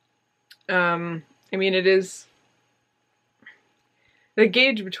 I mean, it is the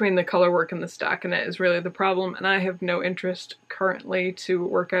gauge between the color work and the stockinette is really the problem, and I have no interest currently to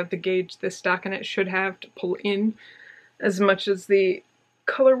work out the gauge this stockinette should have to pull in as much as the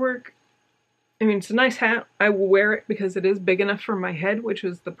color work. I mean, it's a nice hat. I will wear it because it is big enough for my head, which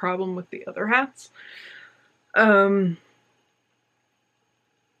is the problem with the other hats.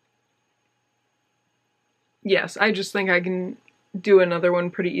 Yes, I just think I can do another one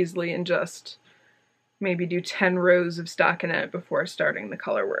pretty easily and just maybe do 10 rows of stockinette before starting the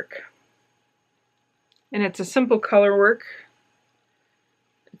color work. And it's a simple color work.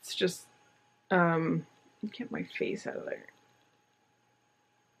 It's just, get my face out of there.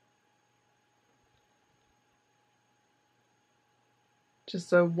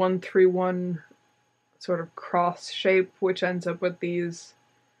 Just a 1-3-1 sort of cross shape, which ends up with these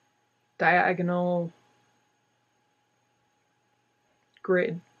diagonal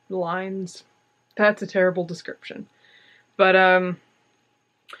grid lines. That's a terrible description. But,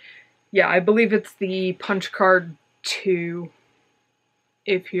 yeah, I believe it's the punch card 2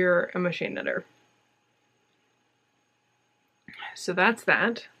 if you're a machine knitter. So that's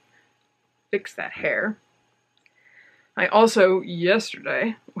that. Fix that hair. I also,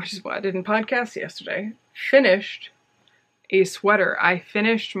 yesterday, which is why I didn't podcast yesterday, finished a sweater. I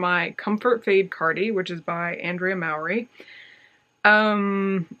finished my Comfort Fade Cardi, which is by Andrea Mowry.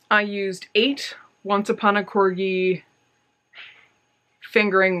 I used 8 Once Upon a Corgi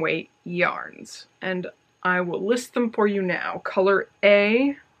fingering weight yarns, and I will list them for you now. Color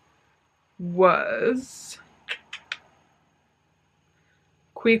A was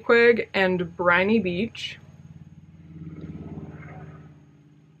Queequeg and Briny Beach.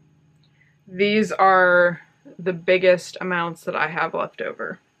 These are the biggest amounts that I have left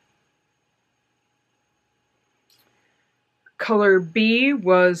over. Color B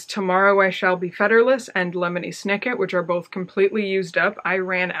was Tomorrow I Shall Be Fetterless and Lemony Snicket, which are both completely used up. I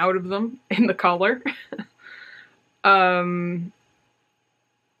ran out of them in the color. And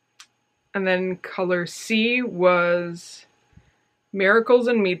then color C was Miracles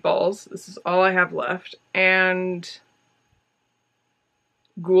and Meatballs. This is all I have left. And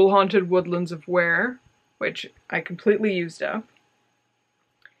Ghoul Haunted Woodlands of Ware, which I completely used up.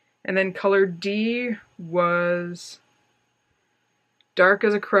 And then color D was Dark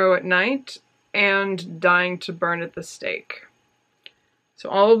as a Crow at Night and Dying to Burn at the Stake. So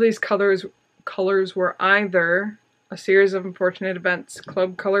all of these colors were either A Series of Unfortunate Events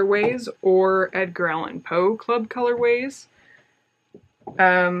club colorways or Edgar Allan Poe club colorways.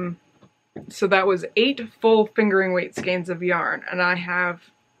 So that was 8 full fingering weight skeins of yarn, and I have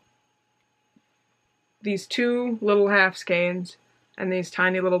these 2 little half skeins and these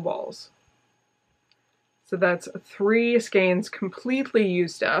tiny little balls. So that's 3 skeins completely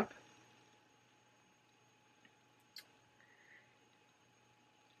used up.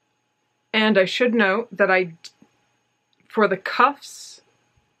 And I should note that for the cuffs,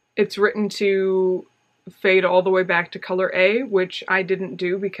 it's written to fade all the way back to color A, which I didn't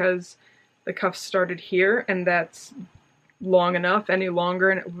do because the cuffs started here, and that's long enough. Any longer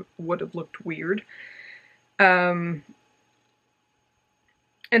and it would have looked weird. And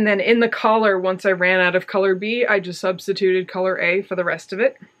then in the collar, once I ran out of color B, I just substituted color A for the rest of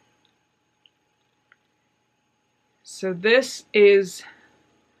it. So this is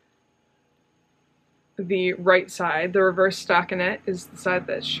the right side. The reverse stockinette is the side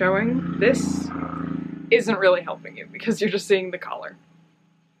that's showing. This isn't really helping you because you're just seeing the collar.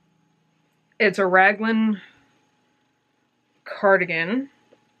 It's a raglan cardigan.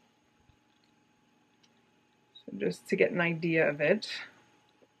 So just to get an idea of it,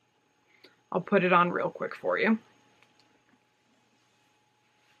 I'll put it on real quick for you.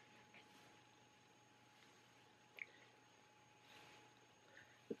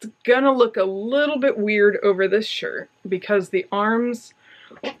 It's gonna look a little bit weird over this shirt because the arms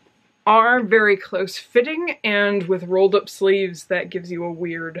are very close fitting, and with rolled up sleeves that gives you a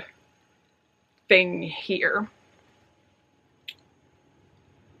weird thing here.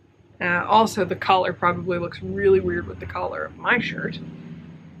 Also, the collar probably looks really weird with the collar of my shirt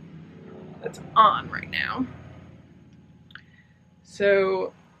that's on right now.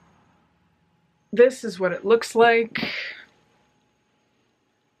 So this is what it looks like.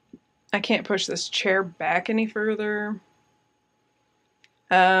 I can't push this chair back any further.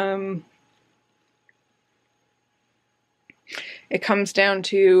 It comes down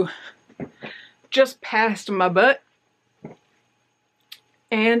to just past my butt,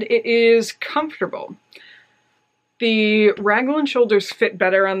 and it is comfortable. The raglan shoulders fit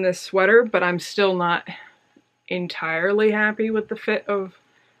better on this sweater, but I'm still not entirely happy with the fit of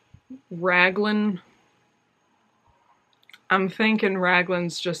raglan. I'm thinking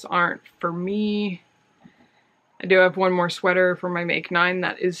raglans just aren't for me. I do have one more sweater for my Make 9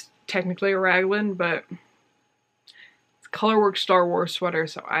 that is technically a raglan, but it's a Colorworks Star Wars sweater,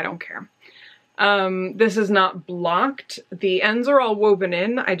 so I don't care. This is not blocked. The ends are all woven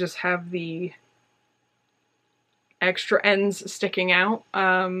in. I just have the extra ends sticking out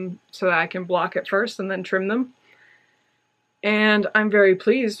so that I can block it first and then trim them. And I'm very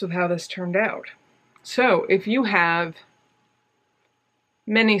pleased with how this turned out. So if you have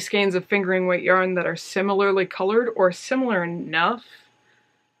many skeins of fingering weight yarn that are similarly colored or similar enough,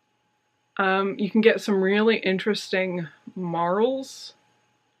 you can get some really interesting marls.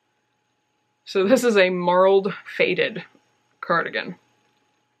 So this is a marled faded cardigan.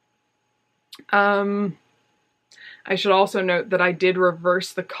 I should also note that I did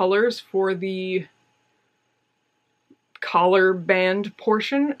reverse the colors for the collar band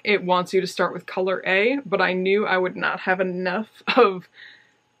portion. It wants you to start with color A, but I knew I would not have enough of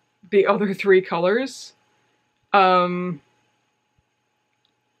the other 3 colors to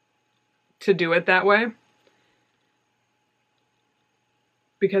do it that way,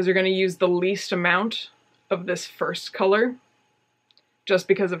 because you're going to use the least amount of this first color just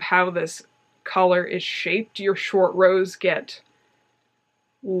because of how this collar is shaped. Your short rows get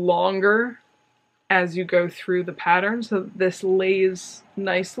longer as you go through the pattern, so this lays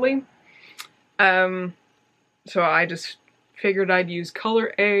nicely. So I just figured I'd use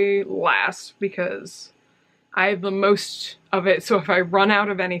color A last because I have the most of it, so if I run out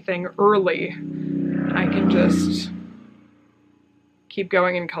of anything early, I can just keep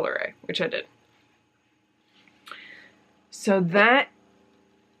going in color A, which I did. So that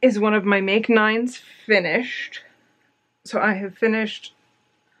is one of my Make 9s finished. So I have finished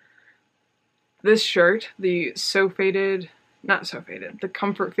this shirt, the the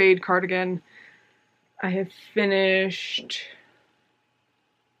Comfort Fade cardigan. I have finished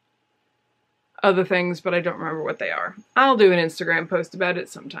other things, but I don't remember what they are. I'll do an Instagram post about it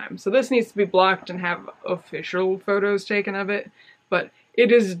sometime. So this needs to be blocked and have official photos taken of it, but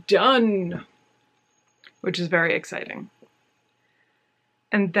it is done, which is very exciting.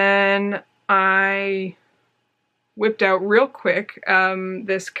 And then I whipped out real quick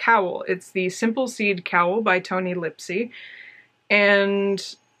this cowl. It's the Simple Seed cowl by Tony Lipsy,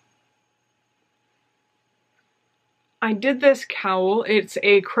 and I did this cowl. It's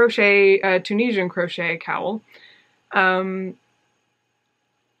a crochet, Tunisian crochet cowl.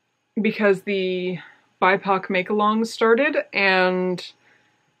 because the BIPOC make-alongs started, and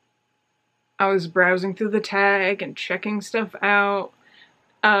I was browsing through the tag and checking stuff out.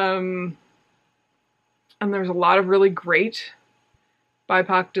 And there's a lot of really great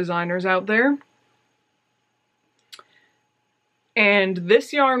BIPOC designers out there. And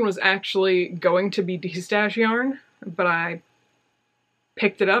this yarn was actually going to be D-stash yarn, but I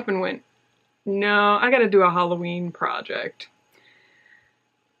picked it up and went, no, I gotta do a Halloween project.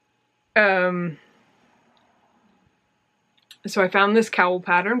 So I found this cowl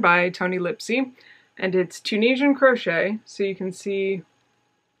pattern by Tony Lipsy, and it's Tunisian crochet, so you can see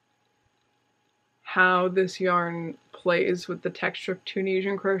how this yarn plays with the texture of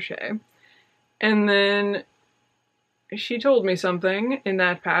Tunisian crochet. And then she told me something in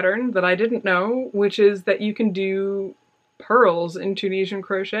that pattern that I didn't know, which is that you can do pearls in Tunisian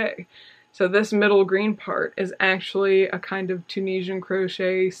crochet. So this middle green part is actually a kind of Tunisian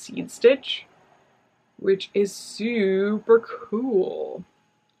crochet seed stitch, which is super cool.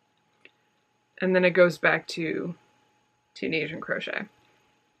 And then it goes back to Tunisian crochet.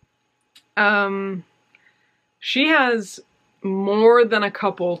 She has more than a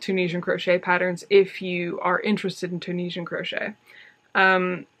couple Tunisian crochet patterns if you are interested in Tunisian crochet.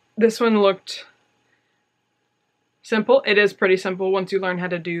 This one looked simple. It is pretty simple once you learn how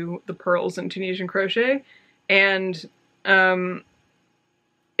to do the pearls in Tunisian crochet, and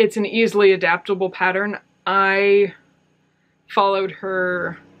it's an easily adaptable pattern. I followed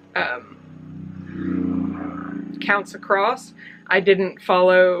her counts across. I didn't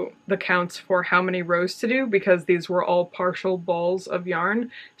follow the counts for how many rows to do because these were all partial balls of yarn,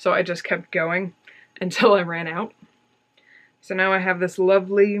 so I just kept going until I ran out. So now I have this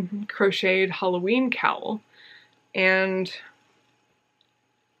lovely crocheted Halloween cowl, and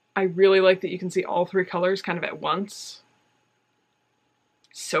I really like that you can see all three colors kind of at once.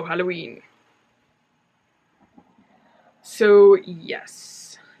 So Halloween. So yes.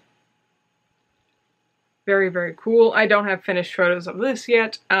 Very, very cool. I don't have finished photos of this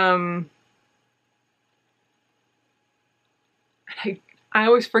yet. I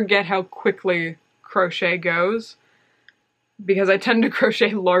always forget how quickly crochet goes because I tend to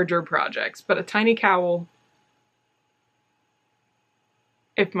crochet larger projects, but a tiny cowl,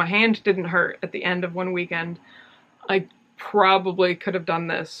 if my hand didn't hurt at the end of one weekend, I probably could have done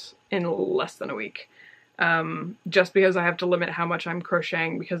this in less than a week. Just because I have to limit how much I'm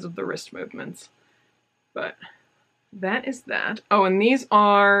crocheting because of the wrist movements. But that is that. Oh, and these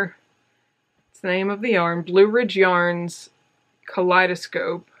are, it's the name of the yarn, Blue Ridge Yarns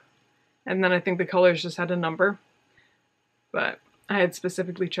Kaleidoscope. And then I think the colors just had a number. But I had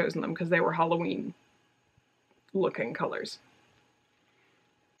specifically chosen them because they were Halloween looking colors.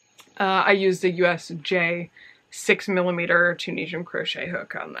 I used a USJ 6mm Tunisian crochet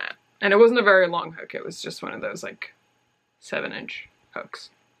hook on that. And it wasn't a very long hook, it was just one of those like 7-inch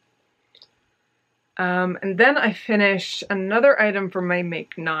hooks. And then I finished another item from my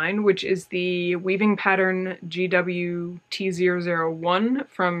Make 9, which is the weaving pattern GWT001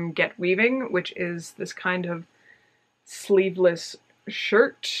 from Get Weaving, which is this kind of sleeveless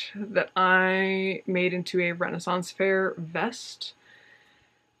shirt that I made into a Renaissance Fair vest.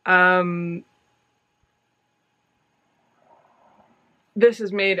 This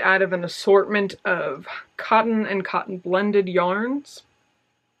is made out of an assortment of cotton and cotton blended yarns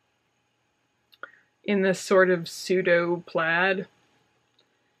in this sort of pseudo plaid.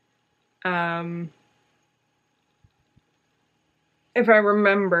 If I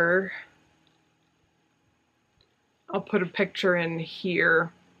remember, I'll put a picture in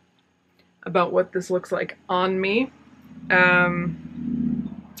here about what this looks like on me.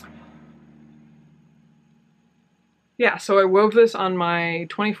 Yeah, so I wove this on my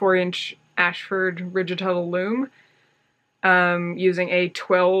 24-inch Ashford rigid huddle loom using a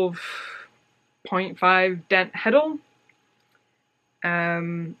 12.5 dent heddle.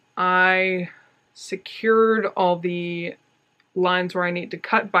 I secured all the lines where I need to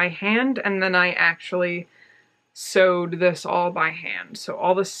cut by hand, and then I actually sewed this all by hand. So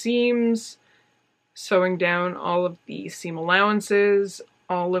all the seams, sewing down all of the seam allowances,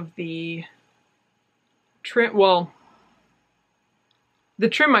 all of the trim, well, the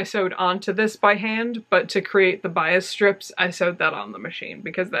trim I sewed onto this by hand, but to create the bias strips, I sewed that on the machine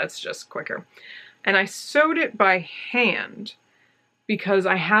because that's just quicker. And I sewed it by hand because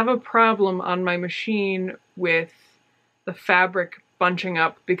I have a problem on my machine with the fabric bunching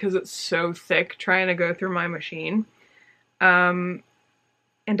up because it's so thick trying to go through my machine. And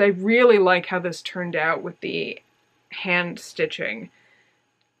I really like how this turned out with the hand stitching.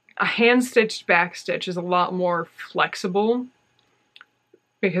 A hand-stitched backstitch is a lot more flexible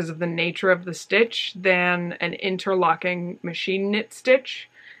because of the nature of the stitch than an interlocking machine knit stitch.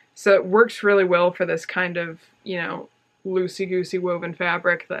 So it works really well for this kind of, you know, loosey-goosey woven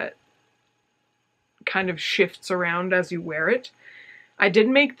fabric that kind of shifts around as you wear it. I did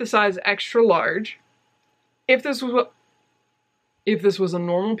make the size extra large. If this was a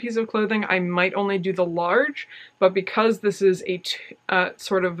normal piece of clothing, I might only do the large, but because this is a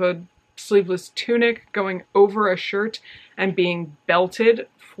sort of a sleeveless tunic going over a shirt and being belted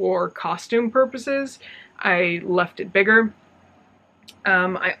for costume purposes, I left it bigger.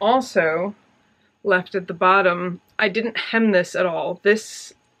 I also left at the bottom, I didn't hem this at all.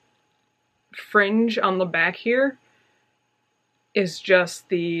 This fringe on the back here is just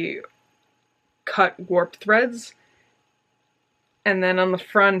the cut warp threads. And then on the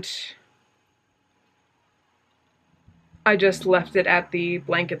front, I just left it at the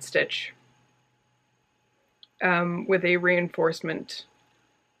blanket stitch with a reinforcement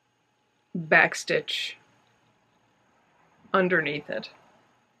back stitch underneath it.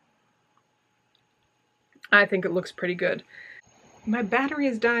 I think it looks pretty good. My battery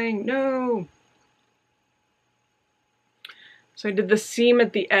is dying, no! So I did the seam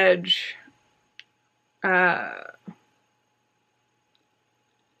at the edge.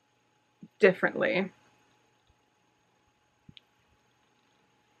 Differently.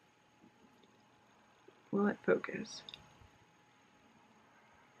 Will it focus?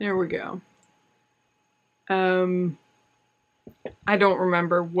 There we go. I don't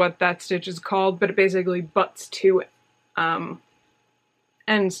remember what that stitch is called, but it basically butts two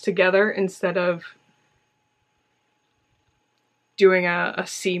ends together instead of doing a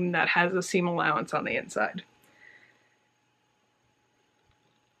seam that has a seam allowance on the inside.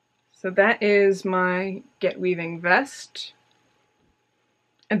 So that is my Get Weaving vest.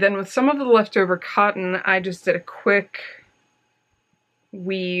 And then with some of the leftover cotton, I just did a quick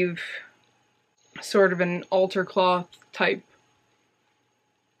weave, sort of an altar cloth type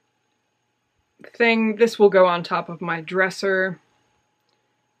thing. This will go on top of my dresser.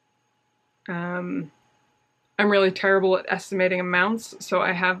 I'm really terrible at estimating amounts, so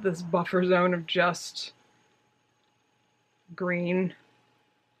I have this buffer zone of just green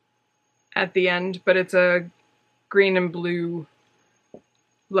at the end, but it's a green and blue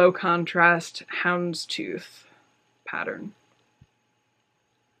low contrast houndstooth pattern,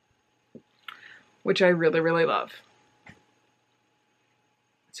 which I really, really love.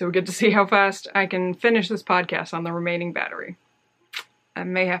 So we get to see how fast I can finish this podcast on the remaining battery. I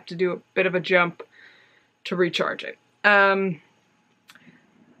may have to do a bit of a jump to recharge it.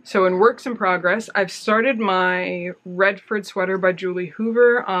 So in works in progress, I've started my Redford sweater by Julie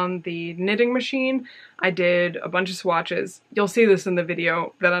Hoover on the knitting machine. I did a bunch of swatches. You'll see this in the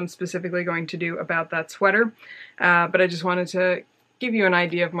video that I'm specifically going to do about that sweater, but I just wanted to give you an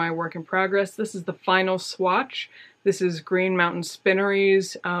idea of my work in progress. This is the final swatch. This is Green Mountain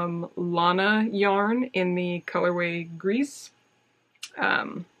Spinnery's Lana yarn in the colorway Grease,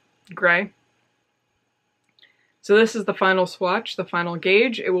 gray. So this is the final swatch, the final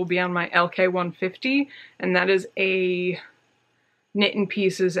gauge. It will be on my LK150, and that is a knit in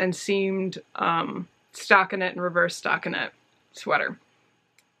pieces and seamed stockinette and reverse stockinette sweater.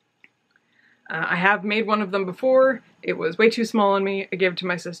 I have made one of them before. It was way too small on me. I gave it to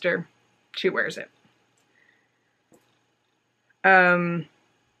my sister. She wears it. That's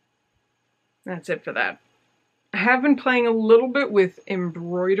it for that. I have been playing a little bit with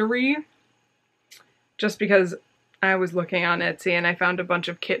embroidery, just because I was looking on Etsy and I found a bunch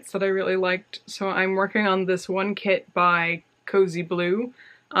of kits that I really liked. So I'm working on this one kit by Cozy Blue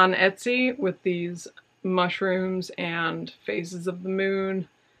on Etsy with these mushrooms and phases of the moon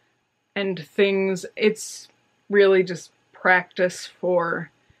and things. It's really just practice for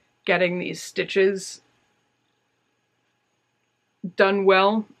getting these stitches done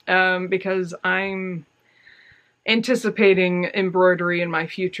well, because I'm anticipating embroidery in my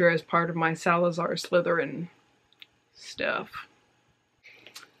future as part of my Salazar Slytherin stuff.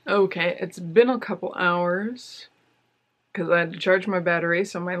 Okay, it's been a couple hours because I had to charge my battery,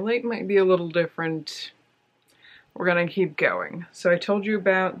 so my light might be a little different. We're gonna keep going. So I told you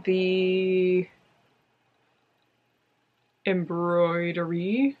about the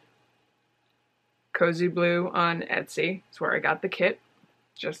embroidery. Cozy Blue on Etsy. It's where I got the kit,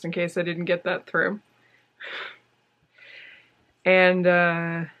 just in case I didn't get that through.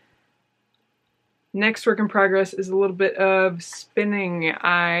 And next work in progress is a little bit of spinning.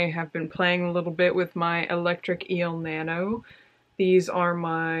 I have been playing a little bit with my Electric Eel Nano. These are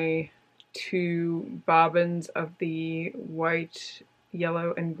my two bobbins of the white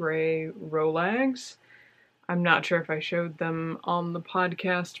yellow and gray rolags. I'm not sure if I showed them on the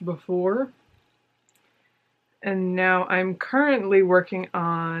podcast before. And now I'm currently working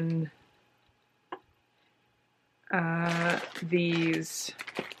on these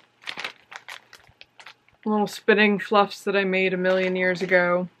little spinning fluffs that I made a million years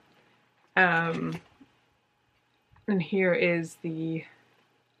ago. And here is the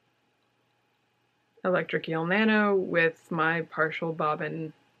electric eel nano with my partial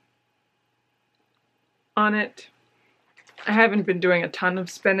bobbin on it. I haven't been doing a ton of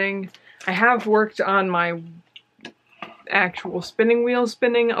spinning. I have worked on my actual spinning wheel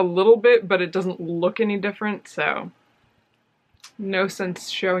spinning a little bit, but it doesn't look any different, so no sense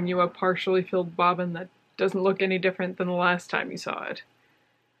showing you a partially filled bobbin that doesn't look any different than the last time you saw it.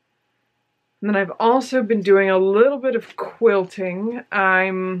 And then I've also been doing a little bit of quilting.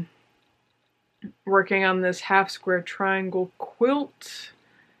 I'm working on this half square triangle quilt,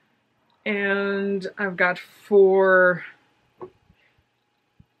 and I've got 4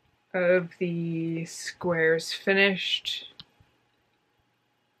 of the squares finished.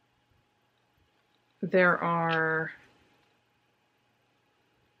 There are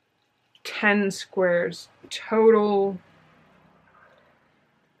 10 squares total.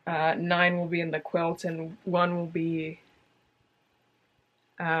 9 will be in the quilt and 1 will be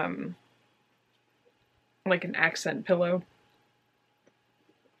like an accent pillow.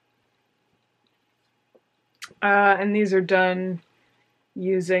 And these are done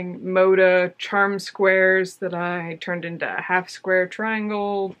using Moda charm squares that I turned into half square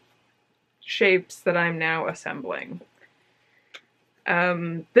triangle shapes that I'm now assembling.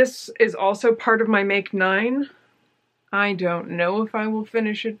 This is also part of my Make 9. I don't know if I will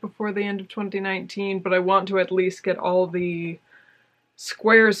finish it before the end of 2019, but I want to at least get all the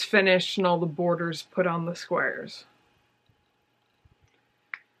squares finished and all the borders put on the squares.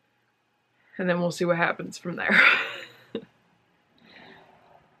 And then we'll see what happens from there.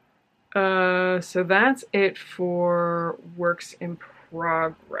 So that's it for works in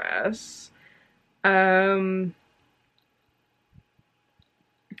progress. For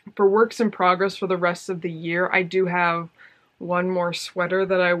works in progress for the rest of the year, I do have one more sweater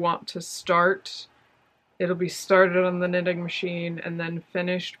that I want to start. It'll be started on the knitting machine and then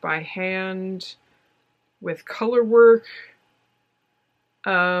finished by hand with color work.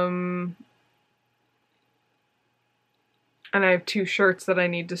 And I have 2 shirts that I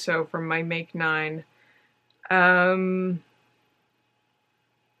need to sew from my Make 9.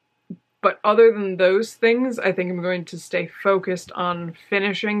 But other than those things, I think I'm going to stay focused on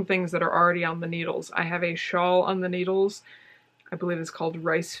finishing things that are already on the needles. I have a shawl on the needles. I believe it's called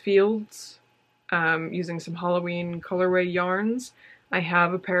Rice Fields, using some Halloween colorway yarns. I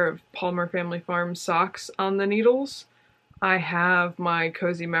have a pair of Palmer Family Farm socks on the needles. I have my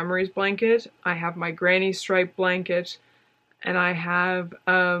Cozy Memories blanket. I have my Granny Stripe blanket. And I have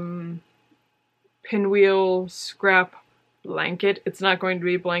pinwheel scrap blanket. It's not going to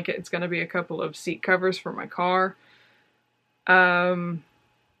be a blanket, it's going to be a couple of seat covers for my car. And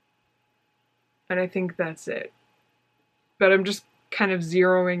I think that's it. But I'm just kind of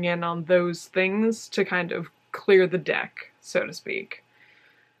zeroing in on those things to kind of clear the deck, so to speak.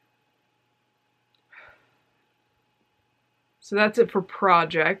 So that's it for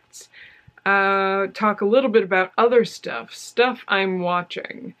projects. Talk a little bit about other stuff I'm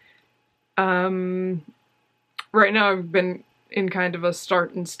watching. Right now I've been in kind of a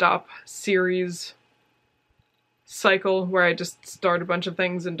start and stop series cycle where I just start a bunch of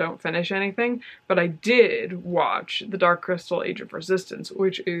things and don't finish anything, but I did watch The Dark Crystal Age of Resistance,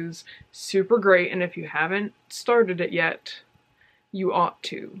 which is super great, and if you haven't started it yet, you ought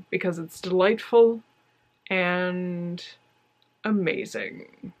to, because it's delightful and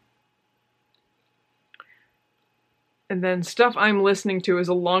amazing. And then stuff I'm listening to is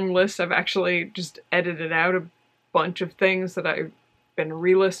a long list. I've actually just edited out a bunch of things that I've been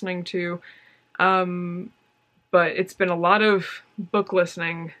re-listening to. But it's been a lot of book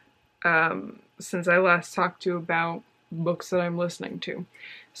listening since I last talked to you about books that I'm listening to.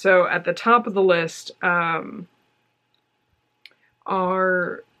 So at the top of the list are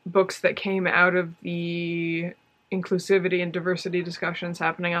books that came out of the inclusivity and diversity discussions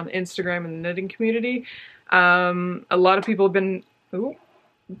happening on Instagram and the knitting community. A lot of people have been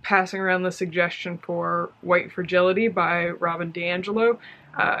passing around the suggestion for White Fragility by Robin DiAngelo,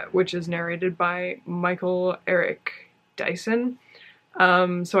 which is narrated by Michael Eric Dyson.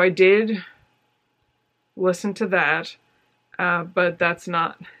 So I did listen to that, but that's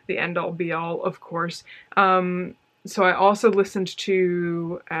not the end-all be-all, of course. So I also listened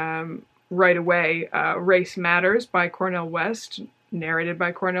to right away Race Matters by Cornel West, narrated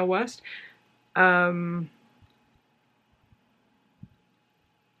by Cornel West.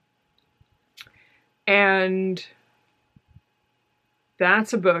 And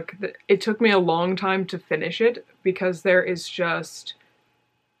that's a book that it took me a long time to finish it because there is just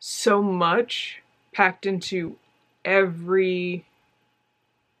so much packed into every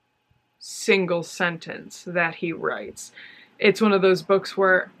single sentence that he writes. It's one of those books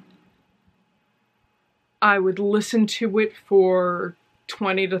where I would listen to it for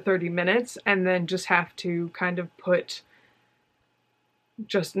 20 to 30 minutes and then just have to kind of put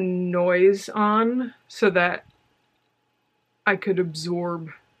just noise on so that I could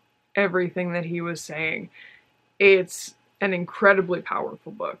absorb everything that he was saying. It's an incredibly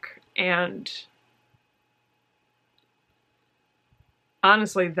powerful book, and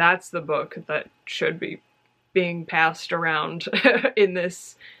honestly, that's the book that should be being passed around in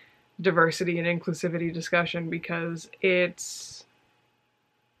this diversity and inclusivity discussion, because it's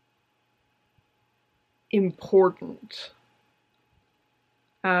important.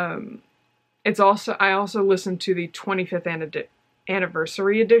 I also listened to the 25th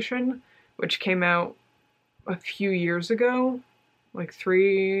anniversary edition, which came out a few years ago, like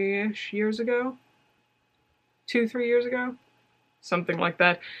 3-ish years ago, 2-3 years ago, something like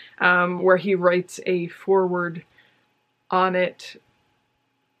that, where he writes a foreword on it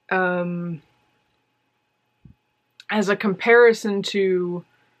as a comparison to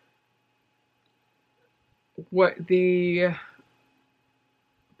what the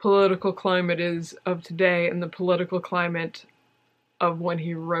political climate is of today and the political climate of when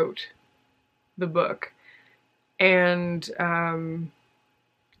he wrote the book. And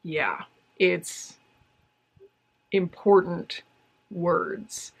yeah, it's important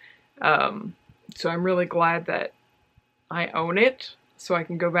words. So I'm really glad that I own it so I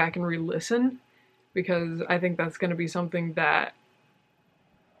can go back and re-listen, because I think that's going to be something that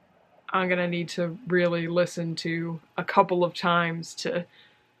I'm going to need to really listen to a couple of times to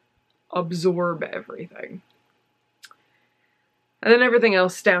absorb everything. And then everything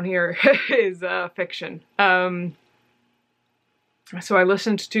else down here is fiction. So I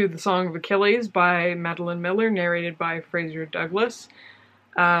listened to The Song of Achilles by Madeline Miller, narrated by Fraser Douglas.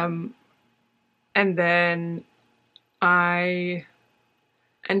 And then I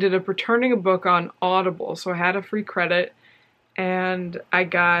ended up returning a book on Audible. So I had a free credit, and I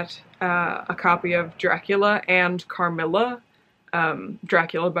got a copy of Dracula and Carmilla.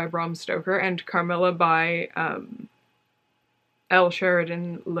 Dracula by Bram Stoker and Carmilla by L.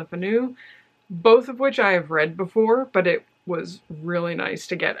 Sheridan Le Fanu, both of which I have read before, but it was really nice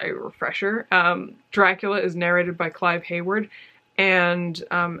to get a refresher. Dracula is narrated by Clive Hayward, and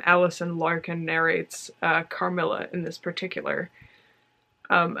Alison Larkin narrates Carmilla in this particular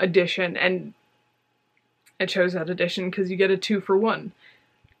edition, and I chose that edition because you get a 2-for-1.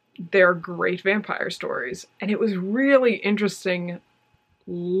 They're great vampire stories, and it was really interesting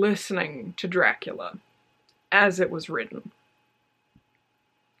listening to Dracula as it was written,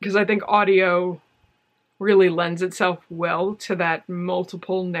 because I think audio really lends itself well to that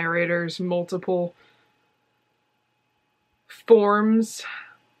multiple narrators, multiple forms,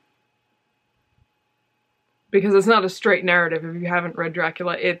 because it's not a straight narrative. If you haven't read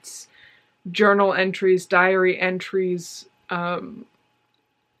Dracula, it's journal entries, diary entries,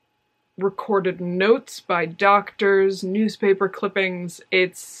 recorded notes by doctors, newspaper clippings.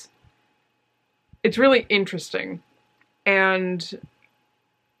 It's really interesting, and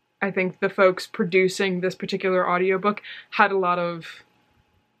I think the folks producing this particular audiobook had a lot of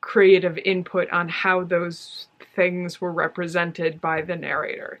creative input on how those things were represented by the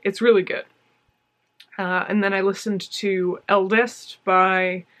narrator. It's really good. And then I listened to Eldest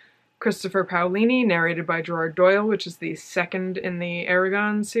by Christopher Paolini, narrated by Gerard Doyle, which is the second in the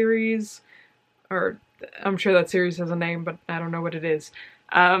Aragon series. Or, I'm sure that series has a name, but I don't know what it is.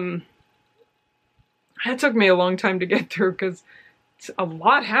 It took me a long time to get through, because a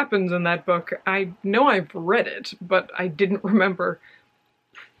lot happens in that book. I know I've read it, but I didn't remember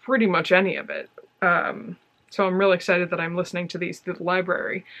pretty much any of it. So I'm really excited that I'm listening to these through the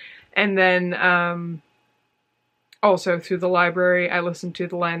library. And then, also through the library, I listened to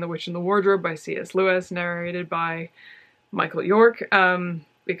The Lion, the Witch, and the Wardrobe by C.S. Lewis, narrated by Michael York,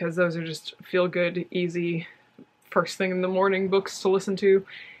 because those are just feel-good, easy, first thing in the morning books to listen to.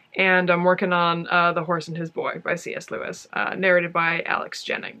 And I'm working on The Horse and His Boy by C.S. Lewis, narrated by Alex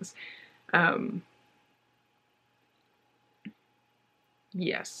Jennings.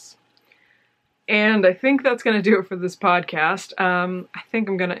 Yes. And I think that's going to do it for this podcast. I think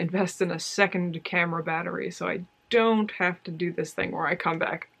I'm going to invest in a second camera battery, so I don't have to do this thing where I come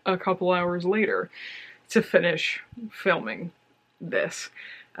back a couple hours later to finish filming. this.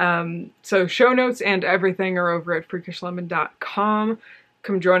 So show notes and everything are over at freakishlemon.com.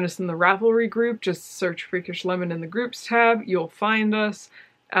 Come join us in the Ravelry group. Just search Freakish Lemon in the groups tab. You'll find us.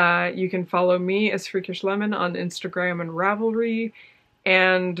 You can follow me as Freakish Lemon on Instagram and Ravelry.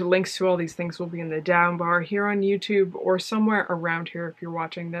 And links to all these things will be in the down bar here on YouTube or somewhere around here if you're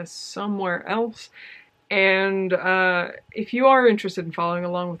watching this somewhere else. And if you are interested in following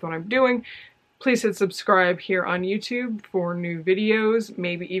along with what I'm doing, please hit subscribe here on YouTube for new videos,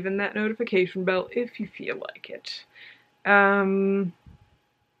 maybe even that notification bell if you feel like it.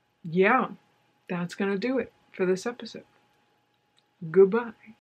 Yeah, that's gonna do it for this episode. Goodbye.